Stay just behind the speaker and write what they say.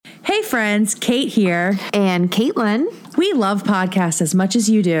friends, Kate here. And Caitlin. We love podcasts as much as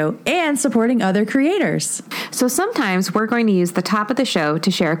you do and supporting other creators. So sometimes we're going to use the top of the show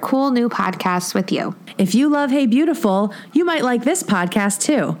to share cool new podcasts with you. If you love Hey Beautiful, you might like this podcast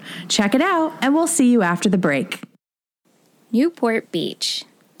too. Check it out, and we'll see you after the break. Newport Beach.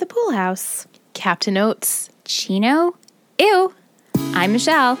 The Pool House. Captain Oates. Chino. Ew. I'm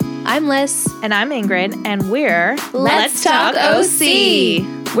Michelle. I'm Liz. And I'm Ingrid. And we're Let's Talk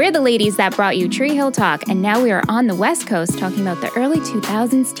OC. We're the ladies that brought you Tree Hill Talk, and now we are on the West Coast talking about the early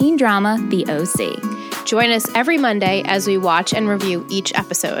 2000s teen drama, The OC. Join us every Monday as we watch and review each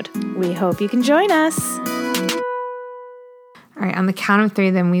episode. We hope you can join us. All right, on the count of three,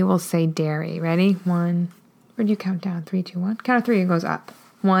 then we will say dairy. Ready? 1. Where do you count down? 3, 2, 1. Count of three, it goes up.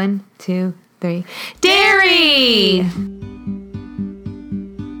 1, 2, 3. Dairy!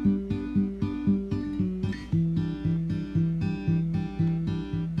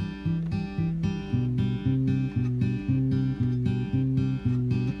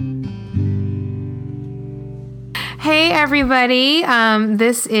 Hey everybody,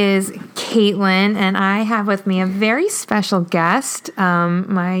 this is Caitlin, and I have with me a very special guest,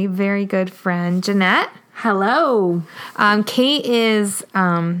 my very good friend Jeanette. Hello. Kate is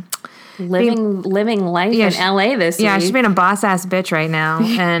living life in LA this week. Yeah, she's being a boss ass bitch right now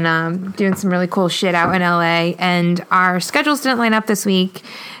and doing some really cool shit out in LA. And our schedules didn't line up this week,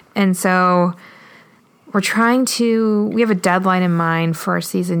 and so we have a deadline in mind for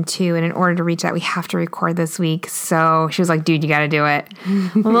season 2, and in order to reach that, we have to record this week. So she was like, dude, you got to do it.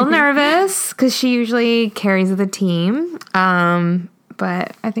 A little nervous because she usually carries the team.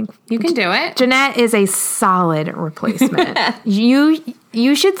 But I think you can do it. Jeanette is a solid replacement.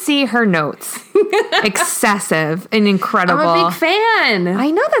 You should see her notes. Excessive and incredible. I'm a big fan.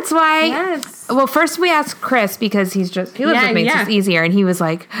 I know, that's why. Yes. Well, first we asked Chris because he lives with me. It's just easier. And he was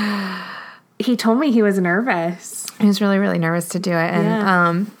like, he told me he was nervous. He was really, really nervous to do it.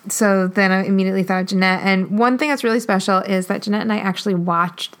 And so then I immediately thought of Jeanette. And one thing that's really special is that Jeanette and I actually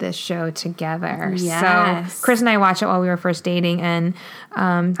watched this show together. Yes. So Chris and I watched it while we were first dating. And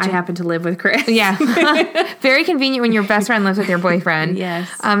I happen to live with Chris. Yeah. Very convenient when your best friend lives with your boyfriend.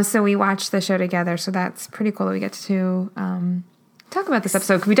 Yes. So we watched the show together. So that's pretty cool that we get to talk about this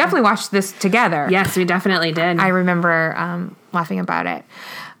episode. 'Cause we definitely watched this together. Yes, we definitely did. I remember laughing about it.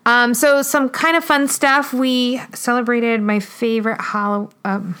 So some kind of fun stuff. We celebrated my favorite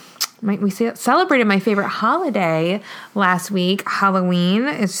celebrated my favorite holiday last week. Halloween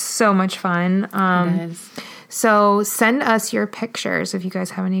is so much fun. It is. So send us your pictures if you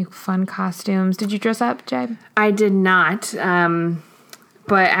guys have any fun costumes. Did you dress up, Jay? I did not.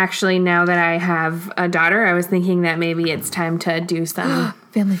 But actually, now that I have a daughter, I was thinking that maybe it's time to do some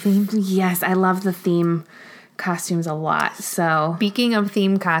family themed. Yes, I love the theme costumes a lot. So speaking of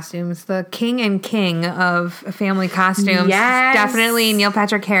theme costumes, the king of family costumes, definitely Neil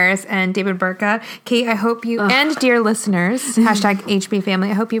Patrick Harris and David Burtka. Kate, I hope you and dear listeners, hashtag HB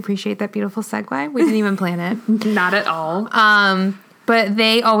family, I hope you appreciate that beautiful segue. We didn't even plan it. Not at all. But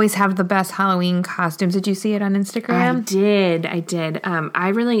they always have the best Halloween costumes. Did you see it on Instagram? I did. I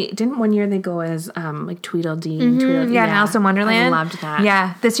really didn't. One year they go as like Tweedledee. Yeah, and Alice in Wonderland. I loved that.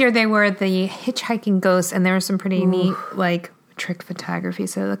 Yeah, this year they were the hitchhiking ghosts, and there was some pretty neat like trick photography.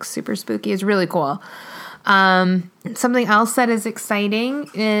 So it looks super spooky. It's really cool. Something else that is exciting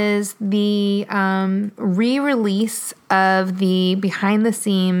is the re-release of the behind the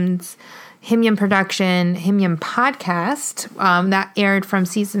scenes Himyam production, Himyam podcast, that aired from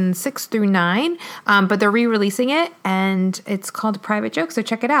season 6 through 9, but they're re-releasing it, and it's called Private Joke, so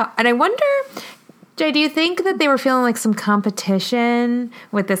check it out. And I wonder, Jay, do you think that they were feeling like some competition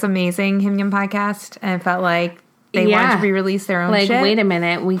with this amazing Himyam podcast, and felt like they wanted to re-release their own shit? Wait a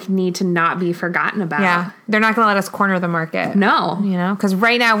minute, we need to not be forgotten about. Yeah, they're not going to let us corner the market. No. You know, because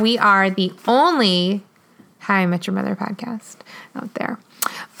right now we are the only How I Met Your Mother podcast out there.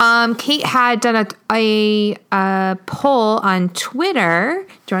 Kate had done a poll on Twitter.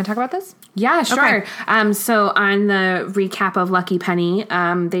 Do you want to talk about this? Yeah, sure. Okay. So on the recap of Lucky Penny,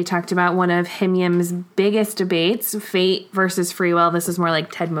 they talked about one of Himyam's biggest debates, fate versus free will. This is more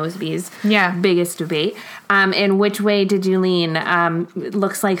like Ted Mosby's biggest debate. And which way did you lean? It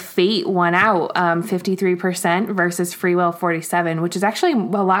looks like fate won out, 53% versus free will 47%, which is actually a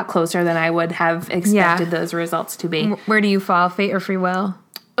lot closer than I would have expected those results to be. Where do you fall, fate or free will?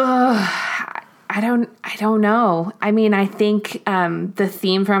 I don't know. I mean, I think the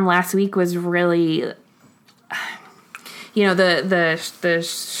theme from last week was really, the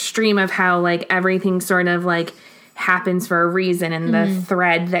stream of how like everything sort of like happens for a reason, and the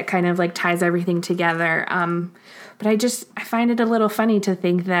thread that kind of like ties everything together. But I find it a little funny to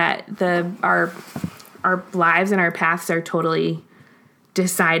think that our lives and our paths are totally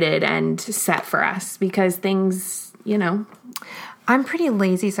decided and set for us because things, I'm pretty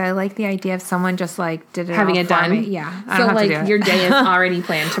lazy, so I like the idea of someone just like did it having it done. Yeah, I don't have to do it. Your day is already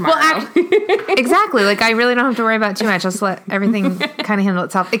planned tomorrow. Well, exactly. Like I really don't have to worry about too much. Just let everything kind of handle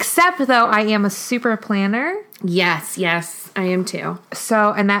itself. Except though, I am a super planner. Yes, I am too.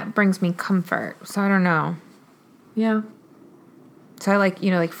 So, and that brings me comfort. So I don't know. Yeah. So I like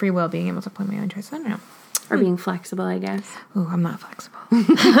like free will, being able to plan my own choices. I don't know. Or being flexible, I guess. Ooh, I'm not flexible.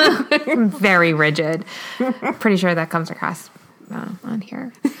 I'm very rigid. Pretty sure that comes across on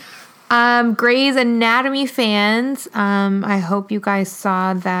here. Grey's Anatomy fans, I hope you guys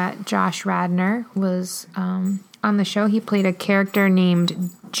saw that Josh Radnor was on the show. He played a character named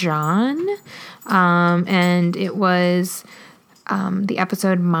John, and it was the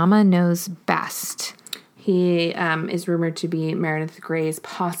episode Mama Knows Best. He is rumored to be Meredith Grey's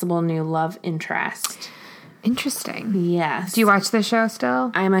possible new love interest. Interesting. Yes. Do you watch this show still?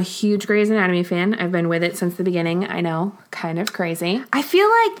 I'm a huge Grey's Anatomy fan. I've been with it since the beginning. I know, kind of crazy. I feel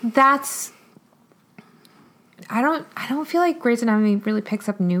like that's... I don't feel like Grey's Anatomy really picks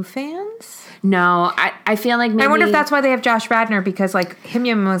up new fans. No, I feel like maybe... I wonder if that's why they have Josh Radnor, because like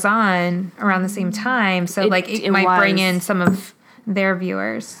Himyam was on around the same time, so it might bring in some of their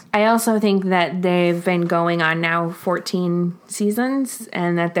viewers. I also think that they've been going on now 14 seasons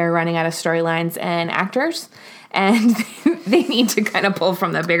and that they're running out of storylines and actors, and they need to kind of pull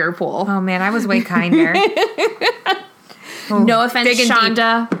from the bigger pool. Oh man, I was way kinder. No offense,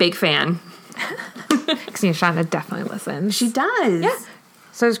 Shonda, big fan. Shonda definitely listens. She does. Yeah.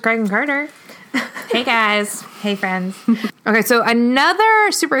 So does Craig and Carter. Hey guys. Hey friends. Okay, so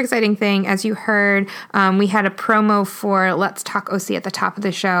another super exciting thing, as you heard, we had a promo for Let's Talk OC at the top of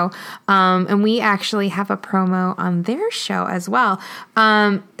the show, and we actually have a promo on their show as well.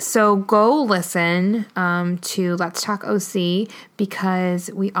 So go listen to Let's Talk OC,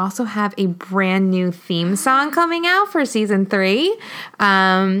 because we also have a brand new theme song coming out for season 3,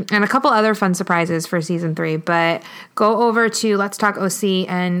 and a couple other fun surprises for season 3. But go over to Let's Talk OC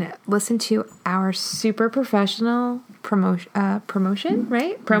and listen to our super professional promotion,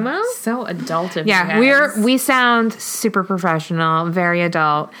 right? Promo? So adult of yeah, you guys. we sound super professional, very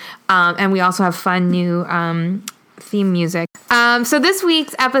adult, and we also have fun new theme music. So this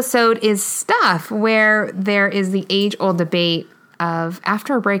week's episode is Stuff, where there is the age-old debate of,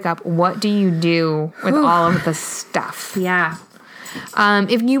 after a breakup, what do you do with all of the stuff? Yeah.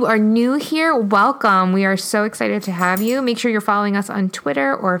 If you are new here, welcome. We are so excited to have you. Make sure you're following us on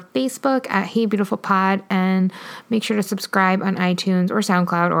Twitter or Facebook at Hey Beautiful Pod, and make sure to subscribe on iTunes or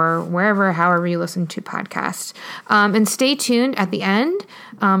SoundCloud or however you listen to podcasts. And stay tuned at the end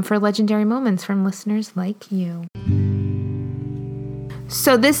for legendary moments from listeners like you.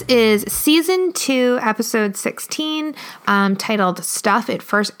 So this is Season 2, Episode 16, titled Stuff. It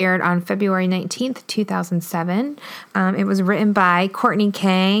first aired on February 19th, 2007. It was written by Courtney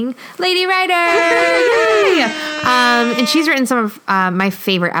Kang, Lady Writer! And she's written some of my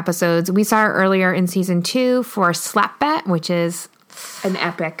favorite episodes. We saw her earlier in Season 2 for Slap Bet, which is... an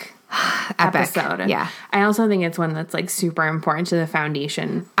epic episode. Yeah. I also think it's one that's like super important to the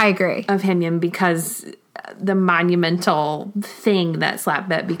foundation. I agree. Of Himyam, because the monumental thing that Slap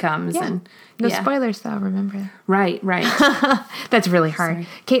Bet becomes. Yeah. And no spoilers though, remember. Right. That's really hard. Sorry.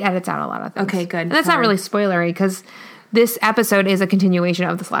 Kate edits out a lot of things. Okay, good. And that's not really spoilery, because this episode is a continuation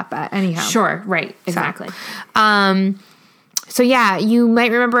of the Slap Bet anyhow. Sure, right. Exactly. So yeah, you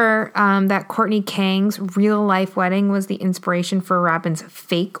might remember that Courtney Kang's real life wedding was the inspiration for Robin's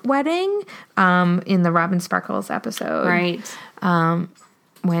fake wedding in the Robin Sparkles episode. Right.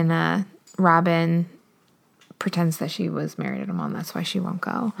 When Robin pretends that she was married to him, and that's why she won't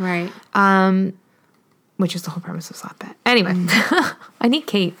go. Right. Which is the whole premise of Slap Bet. Anyway, I need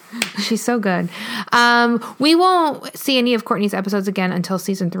Kate. She's so good. We won't see any of Courtney's episodes again until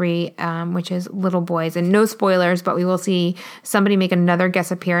season 3, which is Little Boys. And no spoilers, but we will see somebody make another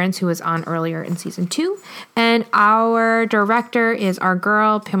guest appearance who was on earlier in season 2. And our director is our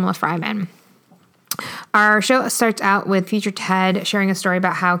girl, Pamela Fryman. Our show starts out with future Ted sharing a story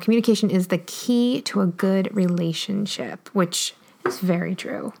about how communication is the key to a good relationship, which is very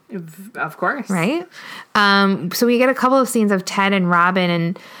true. Of course. Right? So we get a couple of scenes of Ted and Robin,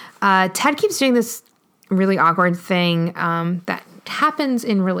 and Ted keeps doing this really awkward thing that happens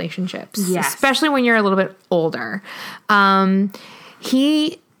in relationships, especially when you're a little bit older.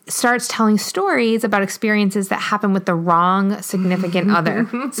 He starts telling stories about experiences that happen with the wrong significant other.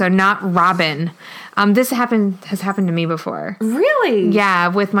 So not Robin. This has happened to me before. Really? Yeah,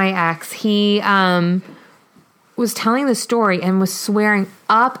 with my ex. He was telling the story and was swearing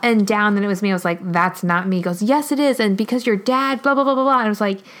up and down that it was me. I was like, that's not me. He goes, yes, it is. And because your dad, blah, blah, blah, blah, blah. And I was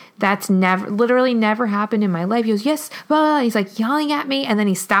like, that's literally never happened in my life. He goes, yes, blah, blah, blah. He's like yelling at me. And then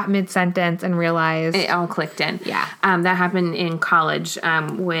he stopped mid-sentence and realized. It all clicked in. Yeah. That happened in college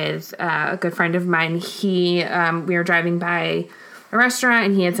with a good friend of mine. We were driving by a restaurant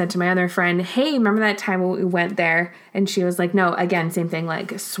and he had said to my other friend, hey, remember that time when we went there? And she was like, no, again, same thing,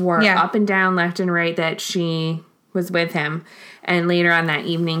 like swore up and down, left and right that she was with him. And later on that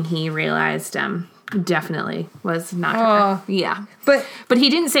evening, he realized definitely was not her. Yeah. But he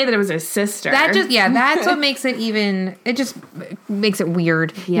didn't say that it was his sister. That's what makes it it just makes it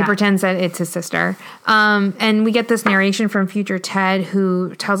weird. Yeah. He pretends that it's his sister. And we get this narration from future Ted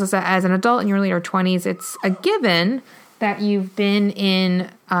who tells us that as an adult in your later 20s, it's a given that you've been in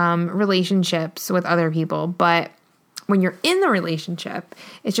relationships with other people, but when you're in the relationship,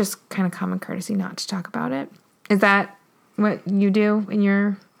 it's just kind of common courtesy not to talk about it. Is that what you do in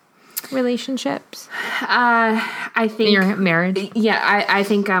your relationships? I think in your marriage. Yeah, I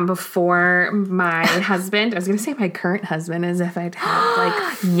think before my husband, I was going to say my current husband, as if I'd had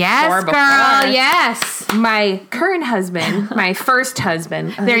like yes, four before. girl, yes. My current husband, my first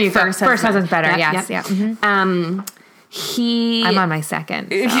husband. There you go. First husband's better. Yep, yes, yep. yeah. Mm-hmm. I'm on my second.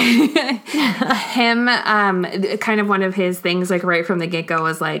 So. Him, kind of one of his things, like right from the get-go,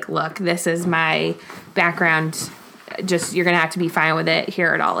 was like, look, this is my background. Just, you're going to have to be fine with it.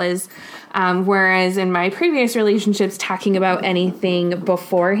 Here it all is. Whereas in my previous relationships, talking about anything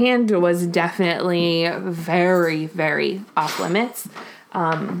beforehand was definitely very, very off limits.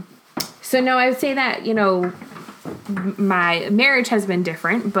 So no, I would say that, my marriage has been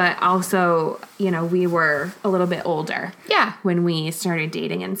different, but also, we were a little bit older. Yeah. When we started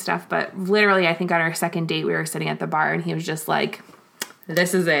dating and stuff. But literally, I think on our second date, we were sitting at the bar and he was just like,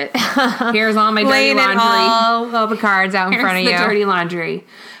 this is it. Here's all my dirty laundry. all the cards out in front of you. Here's the dirty laundry.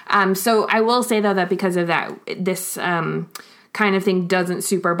 So I will say, though, that because of that, this kind of thing doesn't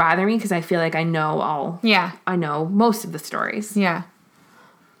super bother me because I feel like I know I know most of the stories. Yeah.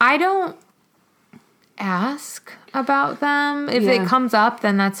 I don't ask about them. If it comes up,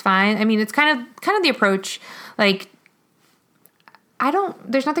 then that's fine. I mean, it's kind of the approach, like,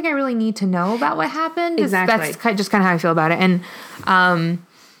 there's nothing I really need to know about what happened. Exactly. That's just kind of how I feel about it. And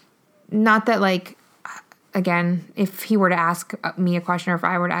not that, like, again, if he were to ask me a question or if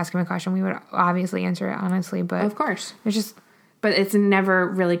I were to ask him a question, we would obviously answer it honestly. But of course. But it's never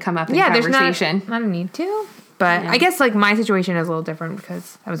really come up in conversation. There's not a need to. But I guess, like, my situation is a little different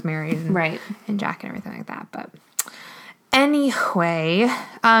because I was married and Jack and everything like that. But anyway,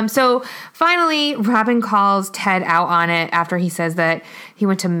 so finally Robin calls Ted out on it after he says that he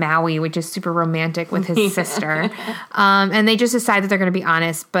went to Maui, which is super romantic, with his sister. And they just decide that they're going to be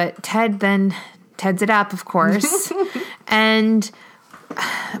honest. But Ted then Teds it up, of course. And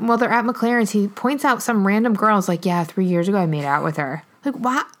while they're at McLaren's, he points out some random girl's like, 3 years ago I made out with her.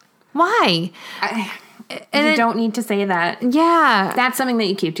 Like, why? You don't need to say that. Yeah. That's something that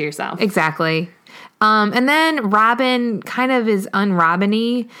you keep to yourself. Exactly. And then Robin kind of is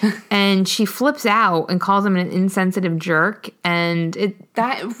un-Robin-y, and she flips out and calls him an insensitive jerk. And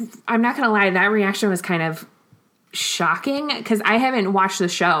I'm not going to lie, that reaction was kind of shocking because I haven't watched the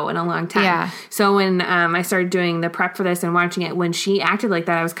show in a long time. Yeah. So when I started doing the prep for this and watching it, when she acted like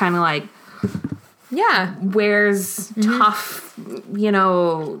that, I was kind of like, yeah, where's tough,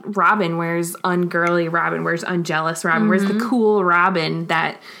 Robin? Where's ungirly Robin? Where's unjealous Robin? Where's the cool Robin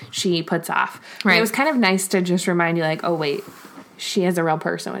that she puts off? Right. It was kind of nice to just remind you, like, oh, wait, she is a real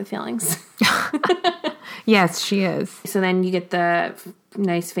person with feelings. Yes, she is. So then you get the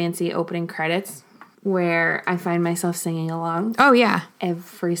nice, fancy opening credits where I find myself singing along. Oh, yeah.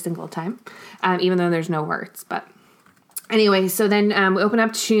 Every single time, even though there's no words, but... Anyway, so then we open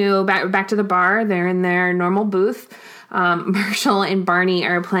up to back to the bar. They're in their normal booth. Marshall and Barney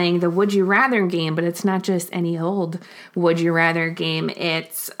are playing the Would You Rather game, but it's not just any old Would You Rather game.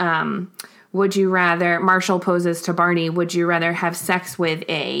 It's would you rather, Marshall poses to Barney, would you rather have sex with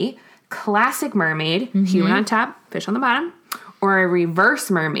a classic mermaid, human on top, fish on the bottom, or a reverse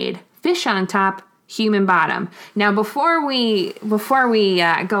mermaid, fish on top, human bottom? Now, before we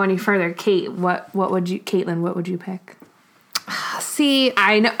go any further, Caitlin, what would you pick? See,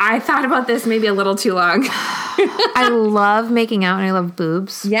 I know I thought about this maybe a little too long. I love making out and I love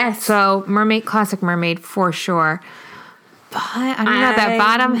boobs. Yes. So classic mermaid for sure. But I don't know, that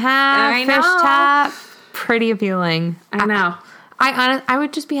bottom half, fish top, pretty appealing. I know. I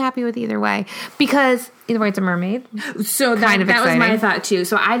would just be happy with either way because either way it's a mermaid. So that was my thought too.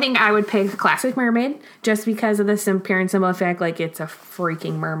 So I think I would pick classic mermaid just because of the pure and simple fact, like, it's a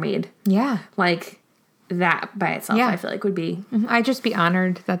freaking mermaid. Yeah. Like, that by itself, I feel like would be. I'd just be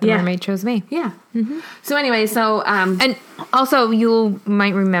honored that the mermaid chose me. Yeah. So anyway, and also you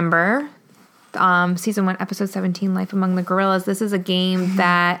might remember season 1, episode 17, Life Among the Gorillas. This is a game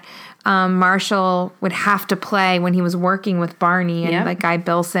that Marshall would have to play when he was working with Barney and like Guy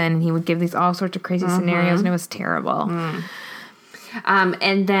Bilson, and he would give these all sorts of crazy scenarios, and it was terrible.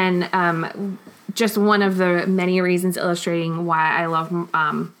 And then just one of the many reasons illustrating why I love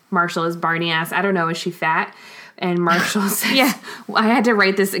Marshall is Barney asks, I don't know, is she fat? And Marshall says, I had to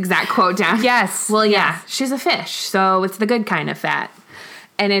write this exact quote down. Yes. Well, she's a fish, so it's the good kind of fat.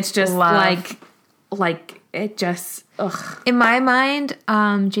 And it's just like it just, ugh. In my mind,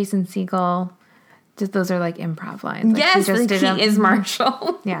 Jason Segel, those are like improv lines. Like yes, he is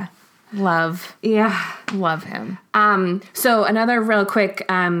Marshall. Yeah. Love. Yeah. Love him. So another real quick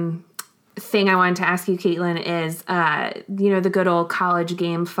thing I wanted to ask you, Caitlin, is, the good old college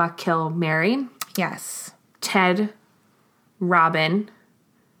game, Fuck, Kill, Marry. Yes. Ted, Robin,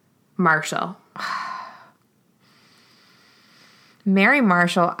 Marshall. Marry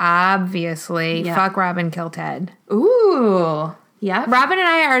Marshall, obviously. Yeah. Fuck Robin, kill Ted. Ooh. Yeah. Robin and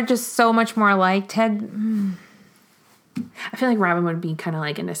I are just so much more alike. Ted... I feel like Robin would be kind of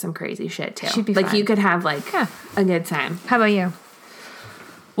like into some crazy shit too. She'd be like fun. You could have like a good time. How about you?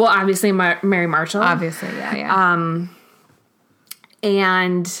 Well, obviously Mary Marshall. Obviously, yeah.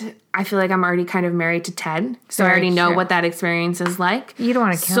 And I feel like I'm already kind of married to Ted, so I already know what that experience is like. You don't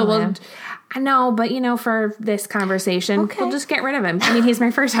want to kill him. I know, but for this conversation, we'll just get rid of him. I mean, he's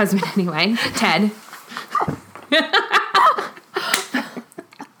my first husband anyway, Ted.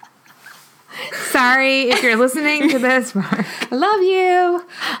 Sorry if you're listening to this, Mark. I love you.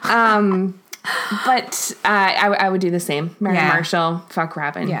 But I would do the same. Marry Marshall, fuck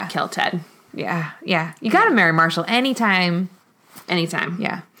Robin, kill Ted. Yeah. You got to marry Marshall anytime.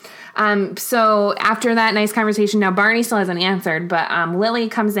 Yeah. So after that nice conversation, now Barney still hasn't answered, but Lily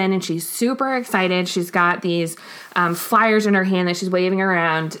comes in and she's super excited. She's got these flyers in her hand that she's waving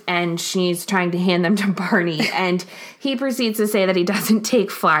around, and she's trying to hand them to Barney. And he proceeds to say that he doesn't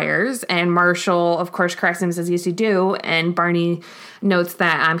take flyers, and Marshall, of course, corrects him and says, yes, you do. And Barney notes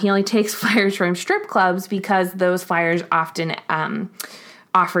that he only takes flyers from strip clubs because those flyers often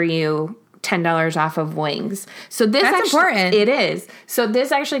offer you $10 off of wings. So that's important. It is. So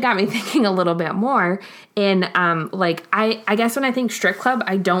this actually got me thinking a little bit more. And I guess when I think strip club,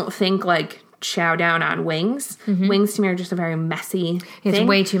 I don't think like chow down on wings. Mm-hmm. Wings to me are just a very messy thing. It's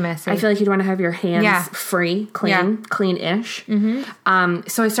way too messy. I feel like you'd want to have your hands free, clean-ish. Mm-hmm.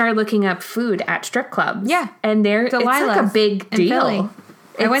 So I started looking up food at strip clubs. Yeah. And it's like a big deal.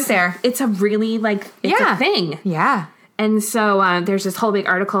 I went there. It's a really it's a thing. Yeah. And so there's this whole big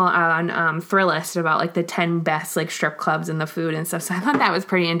article on Thrillist about like the 10 best like strip clubs and the food and stuff. So I thought that was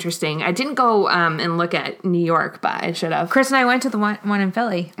pretty interesting. I didn't go and look at New York, but I should have. Chris and I went to the one in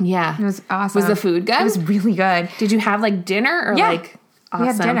Philly. Yeah. It was awesome. Was the food good? It was really good. Did you have like dinner or like awesome? We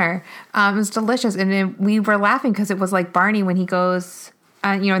had dinner. It was delicious. And we were laughing because it was like Barney when he goes,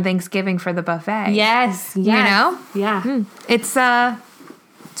 Thanksgiving for the buffet. Yes. You know? Yeah. It's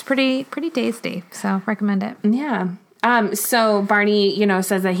pretty tasty. So recommend it. Yeah. So Barney,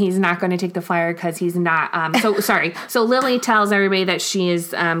 says that he's not going to take the flyer because he's not, So Lily tells everybody that she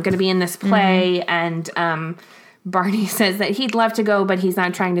is, going to be in this play, and, Barney says that he'd love to go, but he's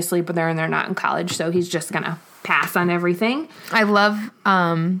not trying to sleep with her and they're not in college. So he's just going to pass on everything. I love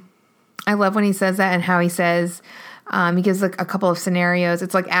when he says that and how he says, he gives like a couple of scenarios.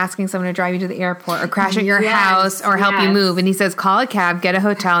 It's like asking someone to drive you to the airport or crash at your house or help you move. And he says, call a cab, get a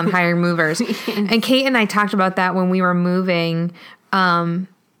hotel, and hire movers. And Kate and I talked about that when we were moving.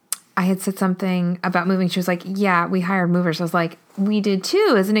 I had said something about moving. She was like, yeah, we hired movers. I was like, we did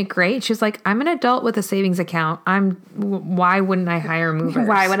too. Isn't it great? She was like, I'm an adult with a savings account. Why wouldn't I hire movers?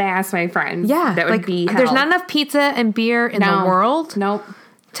 Why would I ask my friends? Yeah. That would be help. There's not enough pizza and beer in the world. Nope.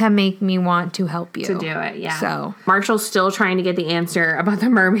 To make me want to help you. To do it, yeah. So Marshall's still trying to get the answer about the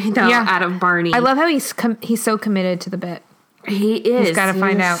mermaid out of Barney. I love how he's so committed to the bit. He is. He's got to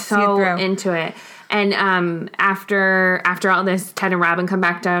find out. So into it. And after all this, Ted and Robin come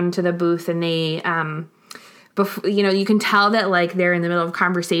back down to the booth, and they, you can tell that like they're in the middle of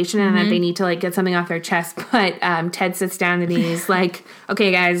conversation and that they need to like get something off their chest. But Ted sits down and he's like,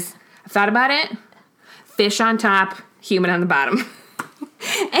 "Okay, guys, I've thought about it. Fish on top, human on the bottom."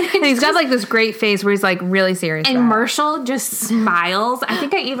 And he's got like this great face where he's like really serious. And Marshall just smiles. I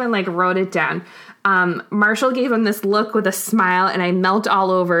think I even like wrote it down. Marshall gave him this look with a smile, and I melt all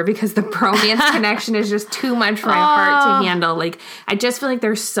over because the bromance connection is just too much for my heart to handle. Like, I just feel like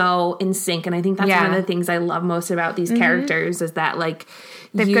they're so in sync, and I think that's one of the things I love most about these characters is that, like,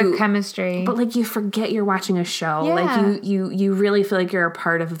 They've good chemistry. But, like, you forget you're watching a show. Yeah. Like, you really feel like you're a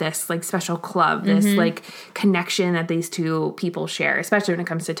part of this, like, special club, this, like, connection that these two people share, especially when it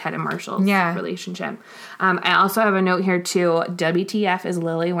comes to Ted and Marshall's relationship. I also have a note here, too. WTF is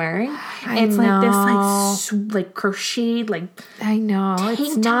Lily wearing? It's like this, like crocheted, like... I know.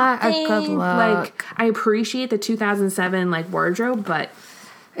 It's not a good look. Like, I appreciate the 2007, like, wardrobe, but...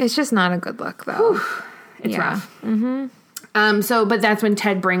 It's just not a good look, though. Whew, it's rough. But that's when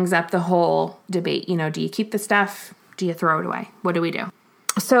Ted brings up the whole debate. You know, do you keep the stuff? Do you throw it away? What do we do?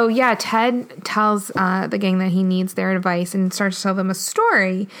 So, yeah, Ted tells the gang that he needs their advice and starts to tell them a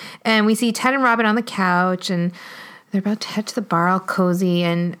story. And we see Ted and Robin on the couch, and they're about to head to the bar all cozy.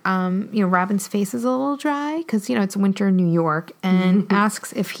 And, Robin's face is a little dry because, it's winter in New York, and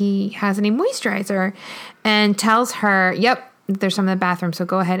asks if he has any moisturizer and tells her, yep, there's some in the bathroom, so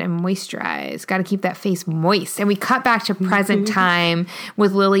go ahead and moisturize. Got to keep that face moist. And we cut back to present time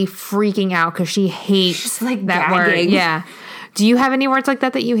with Lily freaking out because she hates that gagging. word. Yeah. Do you have any words like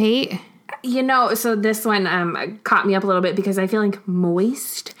that you hate? So this one caught me up a little bit because I feel like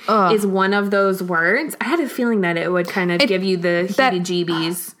moist is one of those words. I had a feeling that it would kind of give you the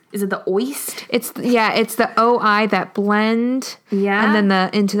heebie-jeebies. Is it the oist? It's the OI, that blend. Yeah. And then I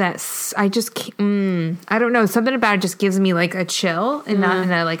don't know. Something about it just gives me like a chill and not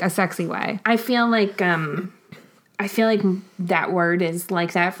in a sexy way. I feel like that word is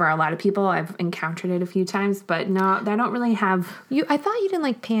like that for a lot of people. I've encountered it a few times, but no, I don't really have. I thought you didn't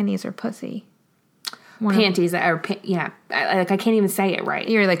like panties or pussy. Panties I can't even say it right.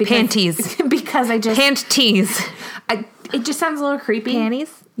 You're like panties because I just panties. It just sounds a little creepy.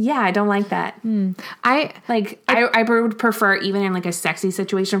 Panties? Yeah, I don't like that. I would prefer, even in like a sexy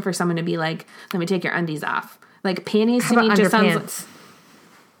situation, for someone to be like, "Let me take your undies off." Like panties to me just sounds.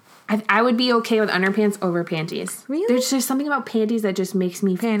 I would be okay with underpants over panties. Really? There's just something about panties that just makes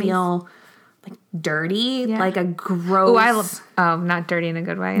me feel like dirty, like a gross. Not dirty in a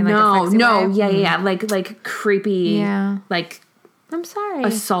good way. No, like creepy. Yeah, like I'm sorry,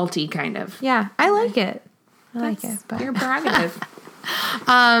 a salty kind of. Yeah, I like it. But your prerogative.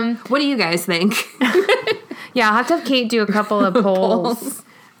 What do you guys think? Yeah, I'll have to have Kate do a couple of polls.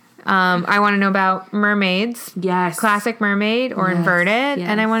 I want to know about mermaids. Yes. Classic mermaid or inverted. Yes.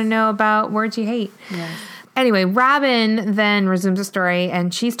 And I want to know about words you hate. Yes. Anyway, Robin then resumes the story,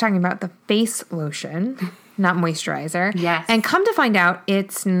 and she's talking about the face lotion, not moisturizer. Yes. And come to find out,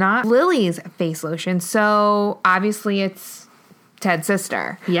 it's not Lily's face lotion. So obviously it's Ted's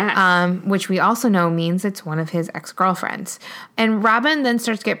sister. Yes. Which we also know means it's one of his ex-girlfriends. And Robin then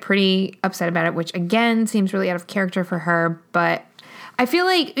starts to get pretty upset about it, which again seems really out of character for her, but I feel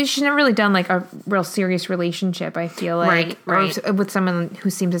like she's never really done like a real serious relationship, I feel like. Right. Or with someone who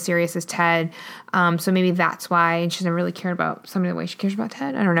seems as serious as Ted. So maybe that's why. And she's never really cared about somebody the way she cares about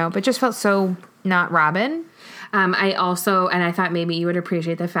Ted. I don't know. But it just felt so not Robin. I thought maybe you would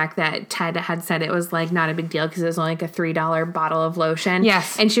appreciate the fact that Ted had said it was like not a big deal because it was only like a $3 bottle of lotion.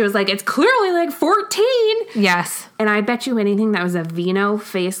 Yes. And she was like, it's clearly like $14. Yes. And I bet you anything that was a Aveeno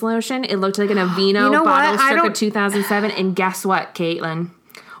face lotion. It looked like an Aveeno bottle circa 2007. And guess what, Caitlin?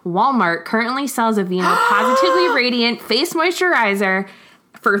 Walmart currently sells Aveeno Positively Radiant Face Moisturizer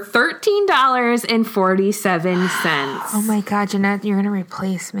for $13.47. Oh my God, Jeanette, you're going to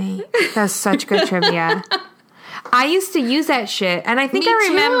replace me. That's such good trivia. I used to use that shit, and I think I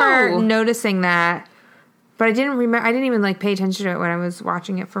remember noticing that, but I didn't remember. I didn't even like pay attention to it when I was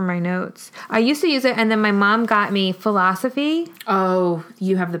watching it for my notes. I used to use it, and then my mom got me Philosophy. Oh,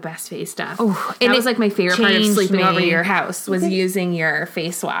 you have the best face stuff. Oh, that was like my favorite part of sleeping over your house was using your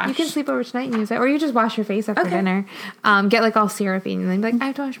face wash. You can sleep over tonight and use it, or you just wash your face after dinner. Get like all syrupy, and then be like, I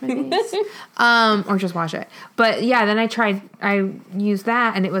have to wash my face, or just wash it. But yeah, then I used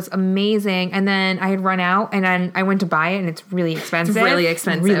that, and it was amazing. And then I had run out, and then I went to buy it, and it's really expensive. It's really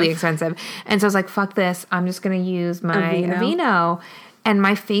expensive. Really expensive. And so I was like, fuck this. I'm just going to use my Aveeno. And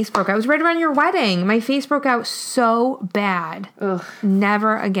my face broke out. It was right around your wedding. My face broke out so bad. Ugh.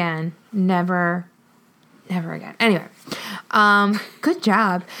 Never again. Never again. Anyway, good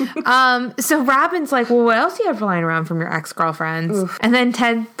job. So Robin's like, well, what else do you have lying around from your ex-girlfriends? Oof. And then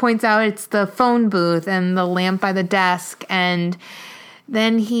Ted points out it's the phone booth and the lamp by the desk. And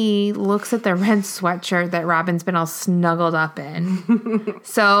then he looks at the red sweatshirt that Robin's been all snuggled up in.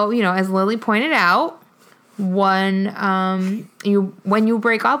 So, as Lily pointed out, when you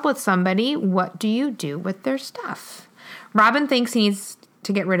break up with somebody, what do you do with their stuff? Robin thinks he needs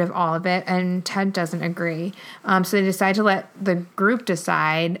to get rid of all of it, and Ted doesn't agree. So they decide to let the group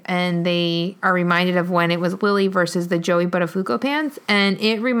decide, and they are reminded of when it was Lily versus the Joey Buttafuoco pants, and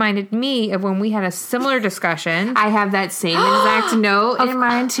it reminded me of when we had a similar discussion. I have that same exact note in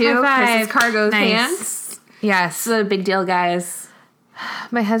mind too. Chris's cargo pants. Yes, the big deal, guys.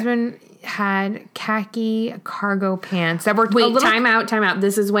 My husband had khaki cargo pants that were time out.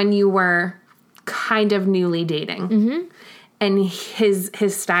 This is when you were kind of newly dating. Mm-hmm. And his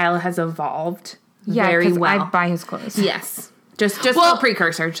style has evolved very well. I buy his clothes. Yes. Just a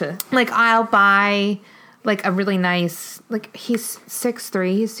precursor to... Like, I'll buy, like, a really nice... Like, he's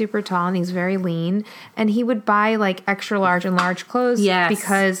 6'3", he's super tall, and he's very lean. And he would buy, like, extra large and large clothes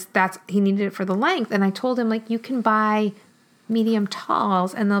because he needed it for the length. And I told him, like, you can buy medium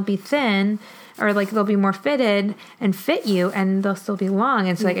talls, and they'll be thin, or, like, they'll be more fitted and fit you, and they'll still be long.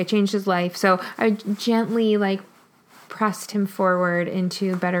 And so, like, I changed his life. So I gently, like, pressed him forward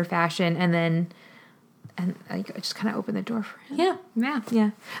into better fashion, and I just kind of opened the door for him.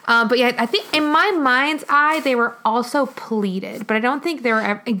 Yeah. But yeah, I think in my mind's eye, they were also pleated, but I don't think they were.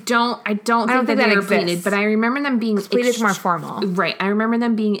 I don't think that they were pleated, but I remember them being pleated more formal. Right. I remember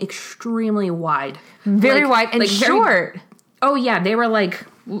them being extremely wide, very wide and short. Oh yeah, they were like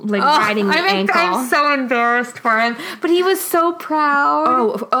riding the ankle. I'm so embarrassed for him, but he was so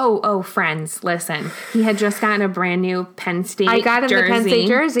proud. Oh, friends, listen. He had just gotten a brand new Penn State jersey. I got him the Penn State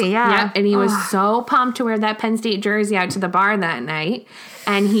jersey, yeah. Yep, and he was so pumped to wear that Penn State jersey out to the bar that night.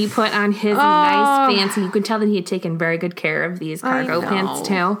 And he put on his nice fancy. You could tell that he had taken very good care of these cargo pants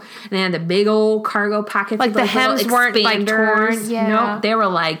too. And they had the big old cargo pockets. Like the hems weren't like torn. Yeah. Nope, they were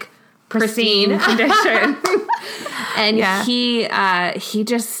like pristine condition. And he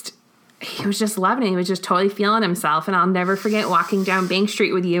was just loving it. He was just totally feeling himself. And I'll never forget walking down Bank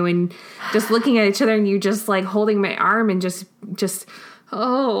Street with you and just looking at each other, and you just like holding my arm and just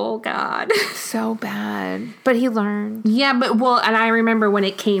oh God, so bad. But he learned. Yeah, and I remember when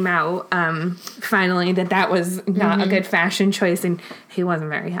it came out, finally that was not a good fashion choice, and he wasn't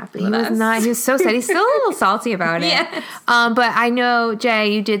very happy with us. He was so sad. He's still a little salty about it. Yes. But I know,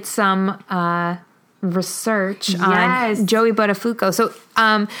 Jay, you did some research on Joey Buttafuoco. So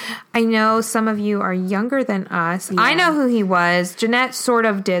I know some of you are younger than us. Yeah. I know who he was. Jeanette sort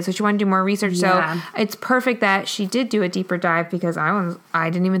of did, so she wanted to do more research. Yeah. So it's perfect that she did do a deeper dive, because I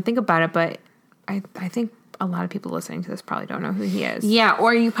didn't even think about it, but I think a lot of people listening to this probably don't know who he is. Yeah,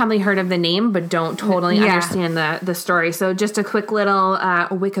 or you probably heard of the name but don't totally understand the story. So just a quick little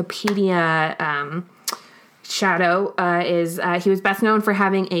Wikipedia shadow is he was best known for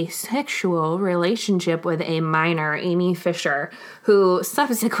having a sexual relationship with a minor, Amy Fisher, who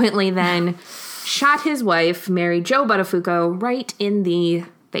subsequently then shot his wife, Mary Jo Buttafuoco, right in the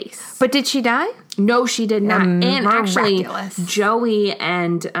face. But did she die? No, she did not. And actually, miraculous. Joey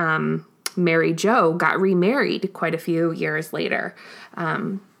and Mary Jo got remarried quite a few years later.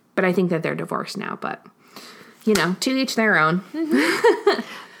 But I think that they're divorced now. But, to each their own.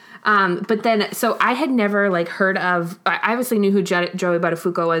 But then, so I had never heard of, I obviously knew who Joey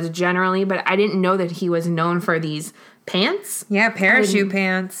Buttafuoco was generally, but I didn't know that he was known for these pants. Yeah, parachute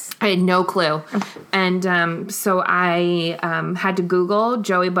pants. I had no clue. And so I had to Google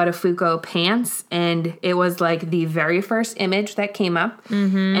Joey Buttafuoco pants, and it was the very first image that came up.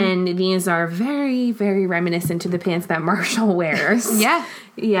 Mm-hmm. And these are very, very reminiscent to the pants that Marshall wears. Yeah.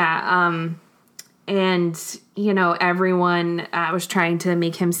 Yeah. And, everyone was trying to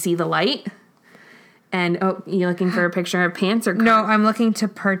make him see the light. And, you looking for a picture of pants or... No, I'm looking to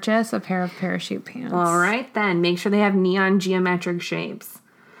purchase a pair of parachute pants. All right, then. Make sure they have neon geometric shapes.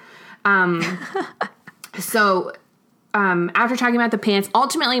 So, after talking about the pants,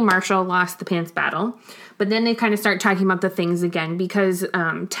 ultimately Marshall lost the pants battle. But then they kind of start talking about the things again, because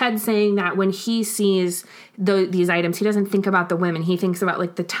Ted's saying that when he sees these items, he doesn't think about the women. He thinks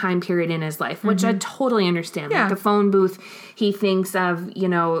about the time period in his life, which I totally understand. Yeah. The phone booth, he thinks of,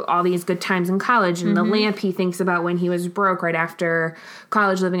 all these good times in college. And the lamp, he thinks about when he was broke right after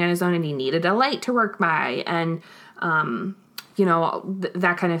college, living on his own, and he needed a light to work by. And,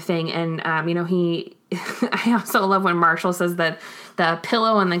 that kind of thing. And, I also love when Marshall says that the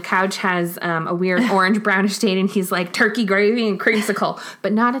pillow on the couch has a weird orange brownish state, and he's like turkey gravy and creamsicle,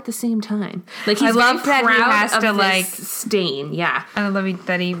 but not at the same time. He's I love that he has to this stain. Yeah, I love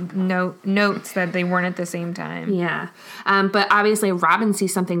that he notes that they weren't at the same time. Yeah, but obviously Robin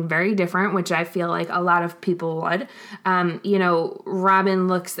sees something very different, which I feel like a lot of people would. Robin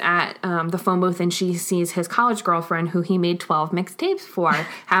looks at the phone booth, and she sees his college girlfriend, who he made 12 mixtapes for.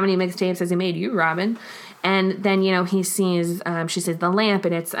 How many mixtapes has he made? You, Robin. And then, he sees, she says, the lamp,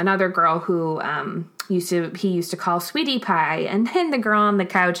 and it's another girl who he used to call Sweetie Pie. And then the girl on the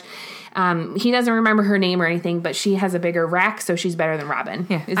couch, he doesn't remember her name or anything, but she has a bigger rack, so she's better than Robin.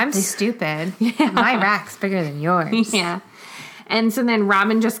 Yeah, I'm stupid. Yeah. My rack's bigger than yours. Yeah. And so then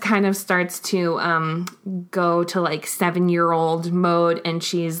Robin just kind of starts to go to like 7-year-old mode, and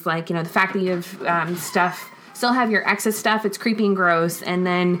she's like, the fact that you have still have your ex's stuff, it's creepy and gross. And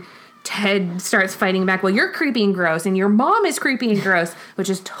then Ted starts fighting back. Well, you're creepy and gross, and your mom is creepy and gross, which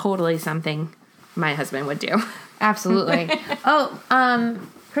is totally something my husband would do. Absolutely.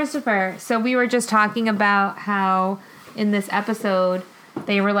 Christopher, so we were just talking about how in this episode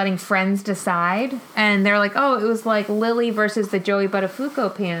they were letting friends decide, and they're like, oh, it was like Lily versus the Joey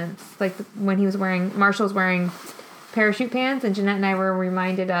Buttafuoco pants, like when Marshall was wearing parachute pants, and Jeanette and I were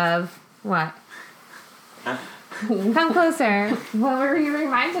reminded of what? Come closer. What were you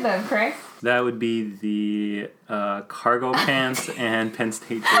reminded of, Chris? That would be the cargo pants and Penn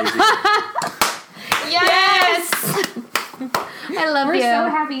State jersey. Yes! I love We're you. so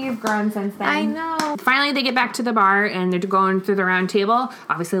happy you've grown since then. I know. Finally, they get back to the bar, and they're going through the round table.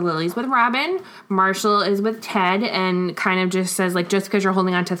 Obviously, Lily's with Robin. Marshall is with Ted, and kind of just says, like, just because you're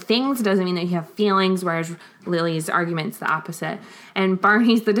holding on to things doesn't mean that you have feelings, whereas Lily's argument's the opposite. And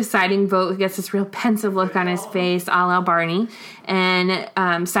Barney's the deciding vote. He gets this real pensive look on his face, a la Barney, and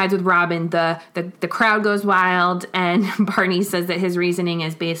sides with Robin. The crowd goes wild, and Barney says that his reasoning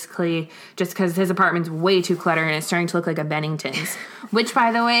is basically just because his apartment's way too cluttered and it's starting to look like a Bennington's. Which,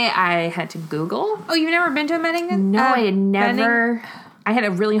 by the way, I had to Google. Oh, you've never been to a Bennington? No, I had never. I had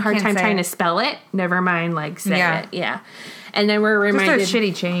a really hard time trying to spell it. Never mind, say it. Yeah. And then we're reminded... Just a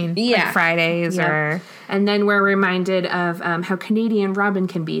shitty chain. Yeah. Like Fridays or... And then we're reminded of how Canadian Robin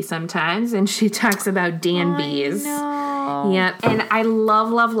can be sometimes. And she talks about Danby's. No. Yep. And I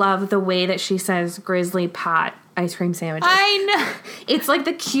love the way that she says grizzly pot ice cream sandwiches. I know. It's like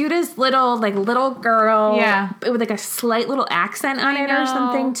the cutest little girl. Yeah. With like a slight little accent on it or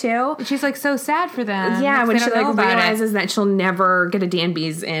something too. And she's like so sad for them. Yeah, when she like realizes it. that she'll never get a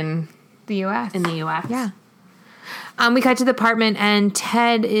Danby's in the U.S. Yeah. We cut to the apartment, and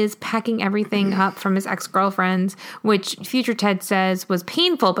Ted is packing everything up from his ex-girlfriends, which future Ted says was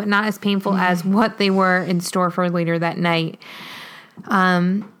painful, but not as painful as what they were in store for later that night.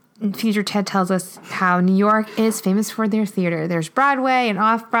 Future Ted tells us how New York is famous for their theater. There's Broadway and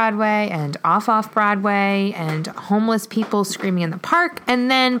off-Broadway and off-Broadway and homeless people screaming in the park. And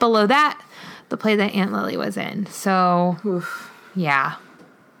then below that, the play that Aunt Lily was in. So, yeah.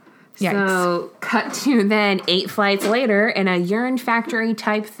 Yikes. So, cut to then 8 flights later in a urine factory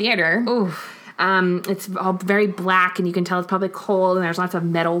type theater. Oof. It's all very black, and you can tell it's probably cold, and there's lots of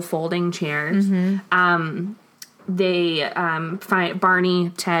metal folding chairs. They find Barney,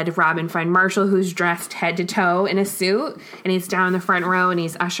 Ted, Robin find Marshall, who's dressed head to toe in a suit, and he's down in the front row, and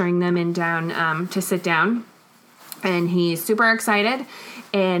he's ushering them in down to sit down. And he's super excited,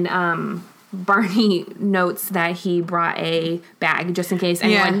 and Barney notes that he brought a bag just in case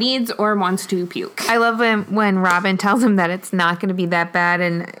anyone needs or wants to puke. I love when Robin tells him that it's not going to be that bad,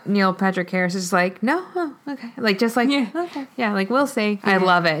 and Neil Patrick Harris is like, no, okay. Like, just like, okay. Yeah, like, we'll see. I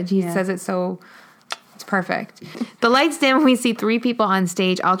love it. He says it so... It's perfect. The lights dim. We see 3 people on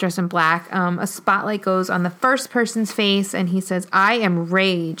stage, all dressed in black. A spotlight goes on the first person's face, and he says, I am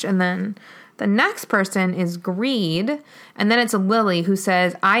rage. And then the next person is greed. And then it's Lily, who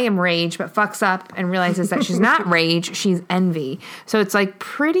says, I am rage, but fucks up and realizes that she's not rage, she's envy. So it's like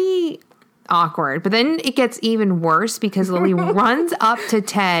pretty awkward. But then it gets even worse because Lily runs up to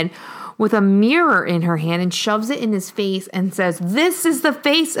Ted with a mirror in her hand and shoves it in his face and says, this is the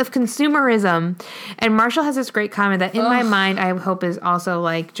face of consumerism. And Marshall has this great comment that in my mind, I hope is also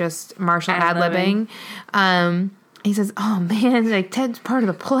like just Marshall ad-libbing. He says, oh man, like Ted's part of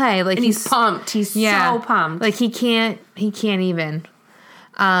the play. Like, and he's pumped. He's so pumped. Like he can't even.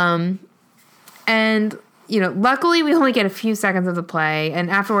 And luckily we only get a few seconds of the play,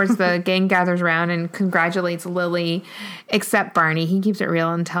 and afterwards the gang gathers around and congratulates Lily, except Barney. He keeps it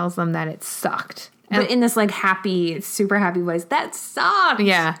real and tells them that it sucked. But in this like happy, super happy voice, that sucked.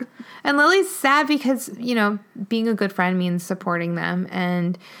 Yeah. And Lily's sad because, being a good friend means supporting them.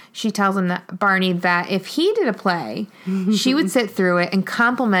 And she tells him Barney that if he did a play, she would sit through it and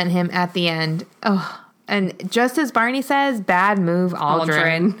compliment him at the end. Oh, and just as Barney says, bad move,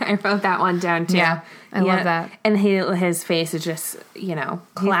 Aldrin. I wrote that one down too. Yeah, I love that. And his face is just,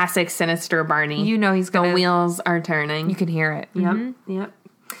 classic sinister Barney. He's the wheels are turning. You can hear it. Yep.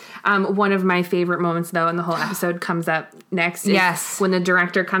 One of my favorite moments, though, in the whole episode comes up next. Yes. When the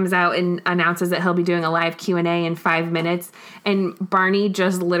director comes out and announces that he'll be doing a live Q&A in 5 minutes, and Barney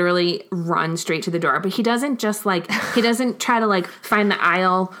just literally runs straight to the door. But he doesn't just, like, he doesn't try to, like, find the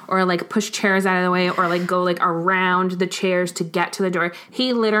aisle or, like, push chairs out of the way or, like, go, like, around the chairs to get to the door.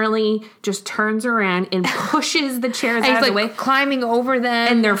 He literally just turns around and pushes the chairs out of the way. Climbing over them.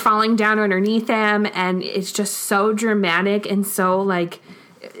 And they're falling down underneath him, and it's just so dramatic and so, like,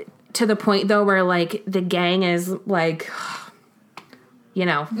 to the point, though, where, like, the gang is, like, you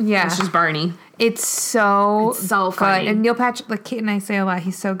know, it's just Barney. It's so funny. And Neil Patrick, like Kate and I say a lot,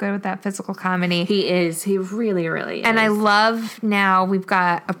 he's so good with that physical comedy. He is. He really, really is. And I love now we've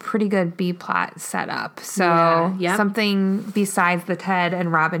got a pretty good B plot set up. So something besides the Ted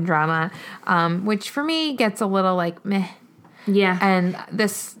and Robin drama, which for me gets a little like meh. Yeah. And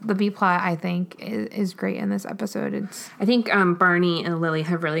the B plot, I think, is great in this episode. I think Barney and Lily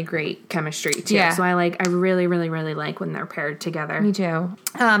have really great chemistry, too. Yeah. So I really, really, really like when they're paired together. Me too.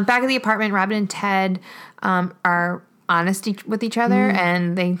 Back at the apartment, Robin and Ted are honest with each other,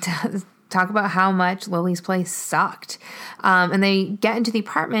 and they talk about how much Lily's place sucked. And they get into the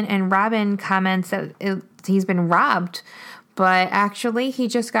apartment, and Robin comments that he's been robbed, but actually he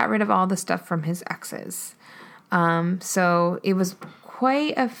just got rid of all the stuff from his exes. So it was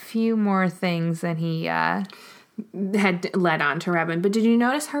quite a few more things than he had led on to Robin. But did you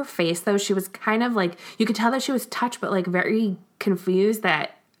notice her face, though? She was kind of like, you could tell that she was touched, but like very confused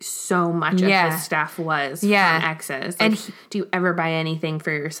that so much of his stuff was from exes. Like, and do you ever buy anything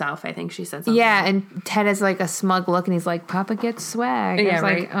for yourself? I think she said something. Yeah, and Ted has like a smug look, and he's like, Papa gets swag. Yeah,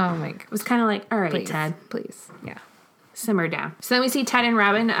 right. Like, oh my God. It was kind of like, all right, please, Ted. Please. Yeah. Simmer down. So then we see Ted and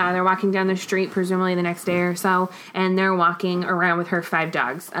Robin. They're walking down the street, presumably the next day or so, and they're walking around with her 5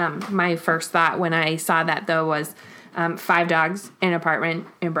 dogs. My first thought when I saw that, though, was 5 dogs in an apartment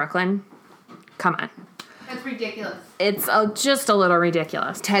in Brooklyn. Come on. That's ridiculous. It's just a little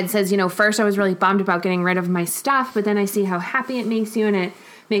ridiculous. Ted says, first I was really bummed about getting rid of my stuff, but then I see how happy it makes you, and it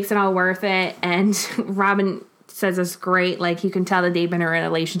makes it all worth it. And Robin says it's great. Like, you can tell that they've been in a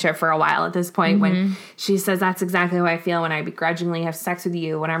relationship for a while at this point when she says, that's exactly how I feel when I begrudgingly have sex with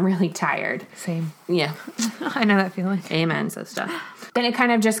you when I'm really tired. Same. Yeah. I know that feeling. Amen, sister. Then it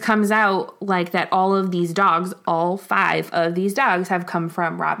kind of just comes out like that all of these dogs, all 5 of these dogs have come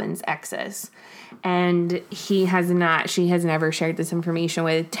from Robin's exes. And she has never shared this information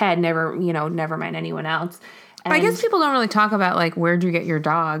with Ted, never mind anyone else. But I guess people don't really talk about, like, where'd you get your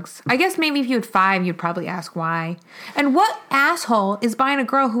dogs? I guess maybe if you had 5, you'd probably ask why. And what asshole is buying a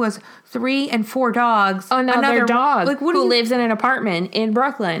girl who has 3 and 4 dogs? Another dog like, who lives in an apartment in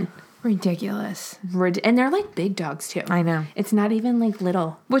Brooklyn. Ridiculous. And they're, like, big dogs, too. I know. It's not even, like,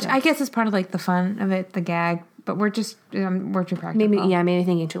 little. Which dogs. I guess is part of, like, the fun of it, the gag. But we're just, we're too practical. Maybe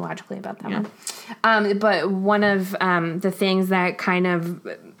thinking too logically about that one. But one of the things that kind of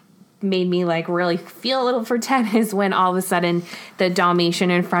made me like really feel a little for Ted is when all of a sudden the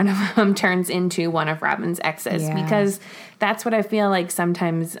Dalmatian in front of him turns into one of Robin's exes, because that's what I feel like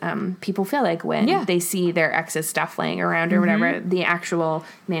sometimes people feel like when they see their ex's stuff laying around or whatever, the actual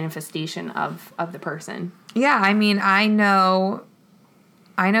manifestation of the person. Yeah, I mean, I know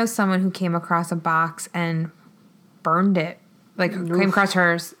someone who came across a box and burned it, like came across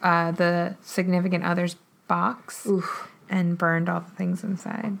hers, the significant other's box, and burned all the things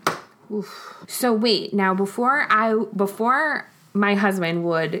inside. Oof. So wait, now before my husband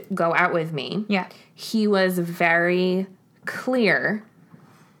would go out with me, he was very clear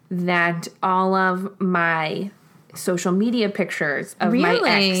that all of my social media pictures of my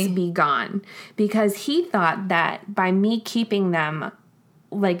ex be gone, because he thought that by me keeping them,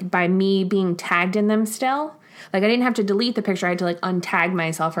 like by me being tagged in them still, like I didn't have to delete the picture, I had to like untag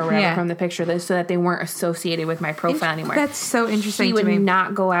myself or whatever from the picture so that they weren't associated with my profile anymore. That's so interesting. He would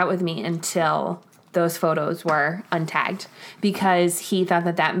not go out with me until those photos were untagged, because he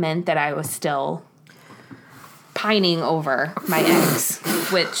thought that meant that I was still pining over my ex,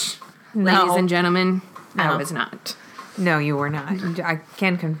 which, ladies and gentlemen, I was not. No, you were not. I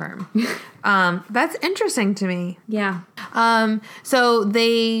can confirm. That's interesting to me. Yeah. So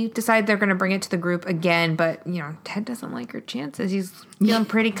they decide they're going to bring it to the group again, but, Ted doesn't like her chances. He's feeling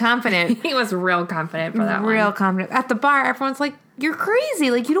pretty confident. He was real confident for that one. Real confident. At the bar, everyone's like, you're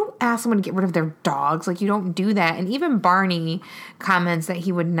crazy. Like, you don't ask someone to get rid of their dogs. Like, you don't do that. And even Barney comments that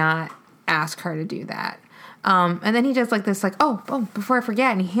he would not ask her to do that. And then he does like this, like, oh, before I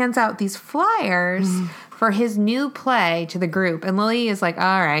forget. And he hands out these flyers for his new play to the group. And Lily is like,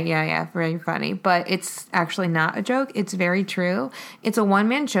 all right, yeah, very funny. But it's actually not a joke. It's very true. It's a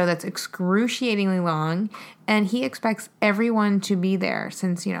one-man show that's excruciatingly long, and he expects everyone to be there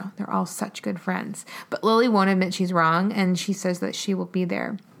since, you know, they're all such good friends. But Lily won't admit she's wrong, and she says that she will be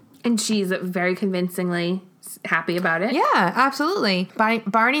there. And she's very convincingly happy about it. Yeah, absolutely.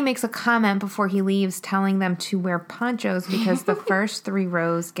 Barney makes a comment before he leaves telling them to wear ponchos because the first 3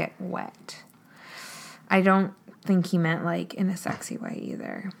 rows get wet. I don't think he meant like in a sexy way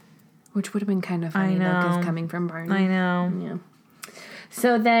either. Which would have been kind of funny, because coming from Barney. I know. Yeah.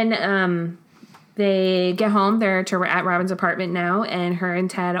 So then they get home. They're at Robin's apartment now, and her and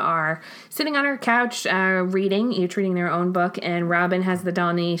Ted are sitting on her couch reading, each reading their own book, and Robin has the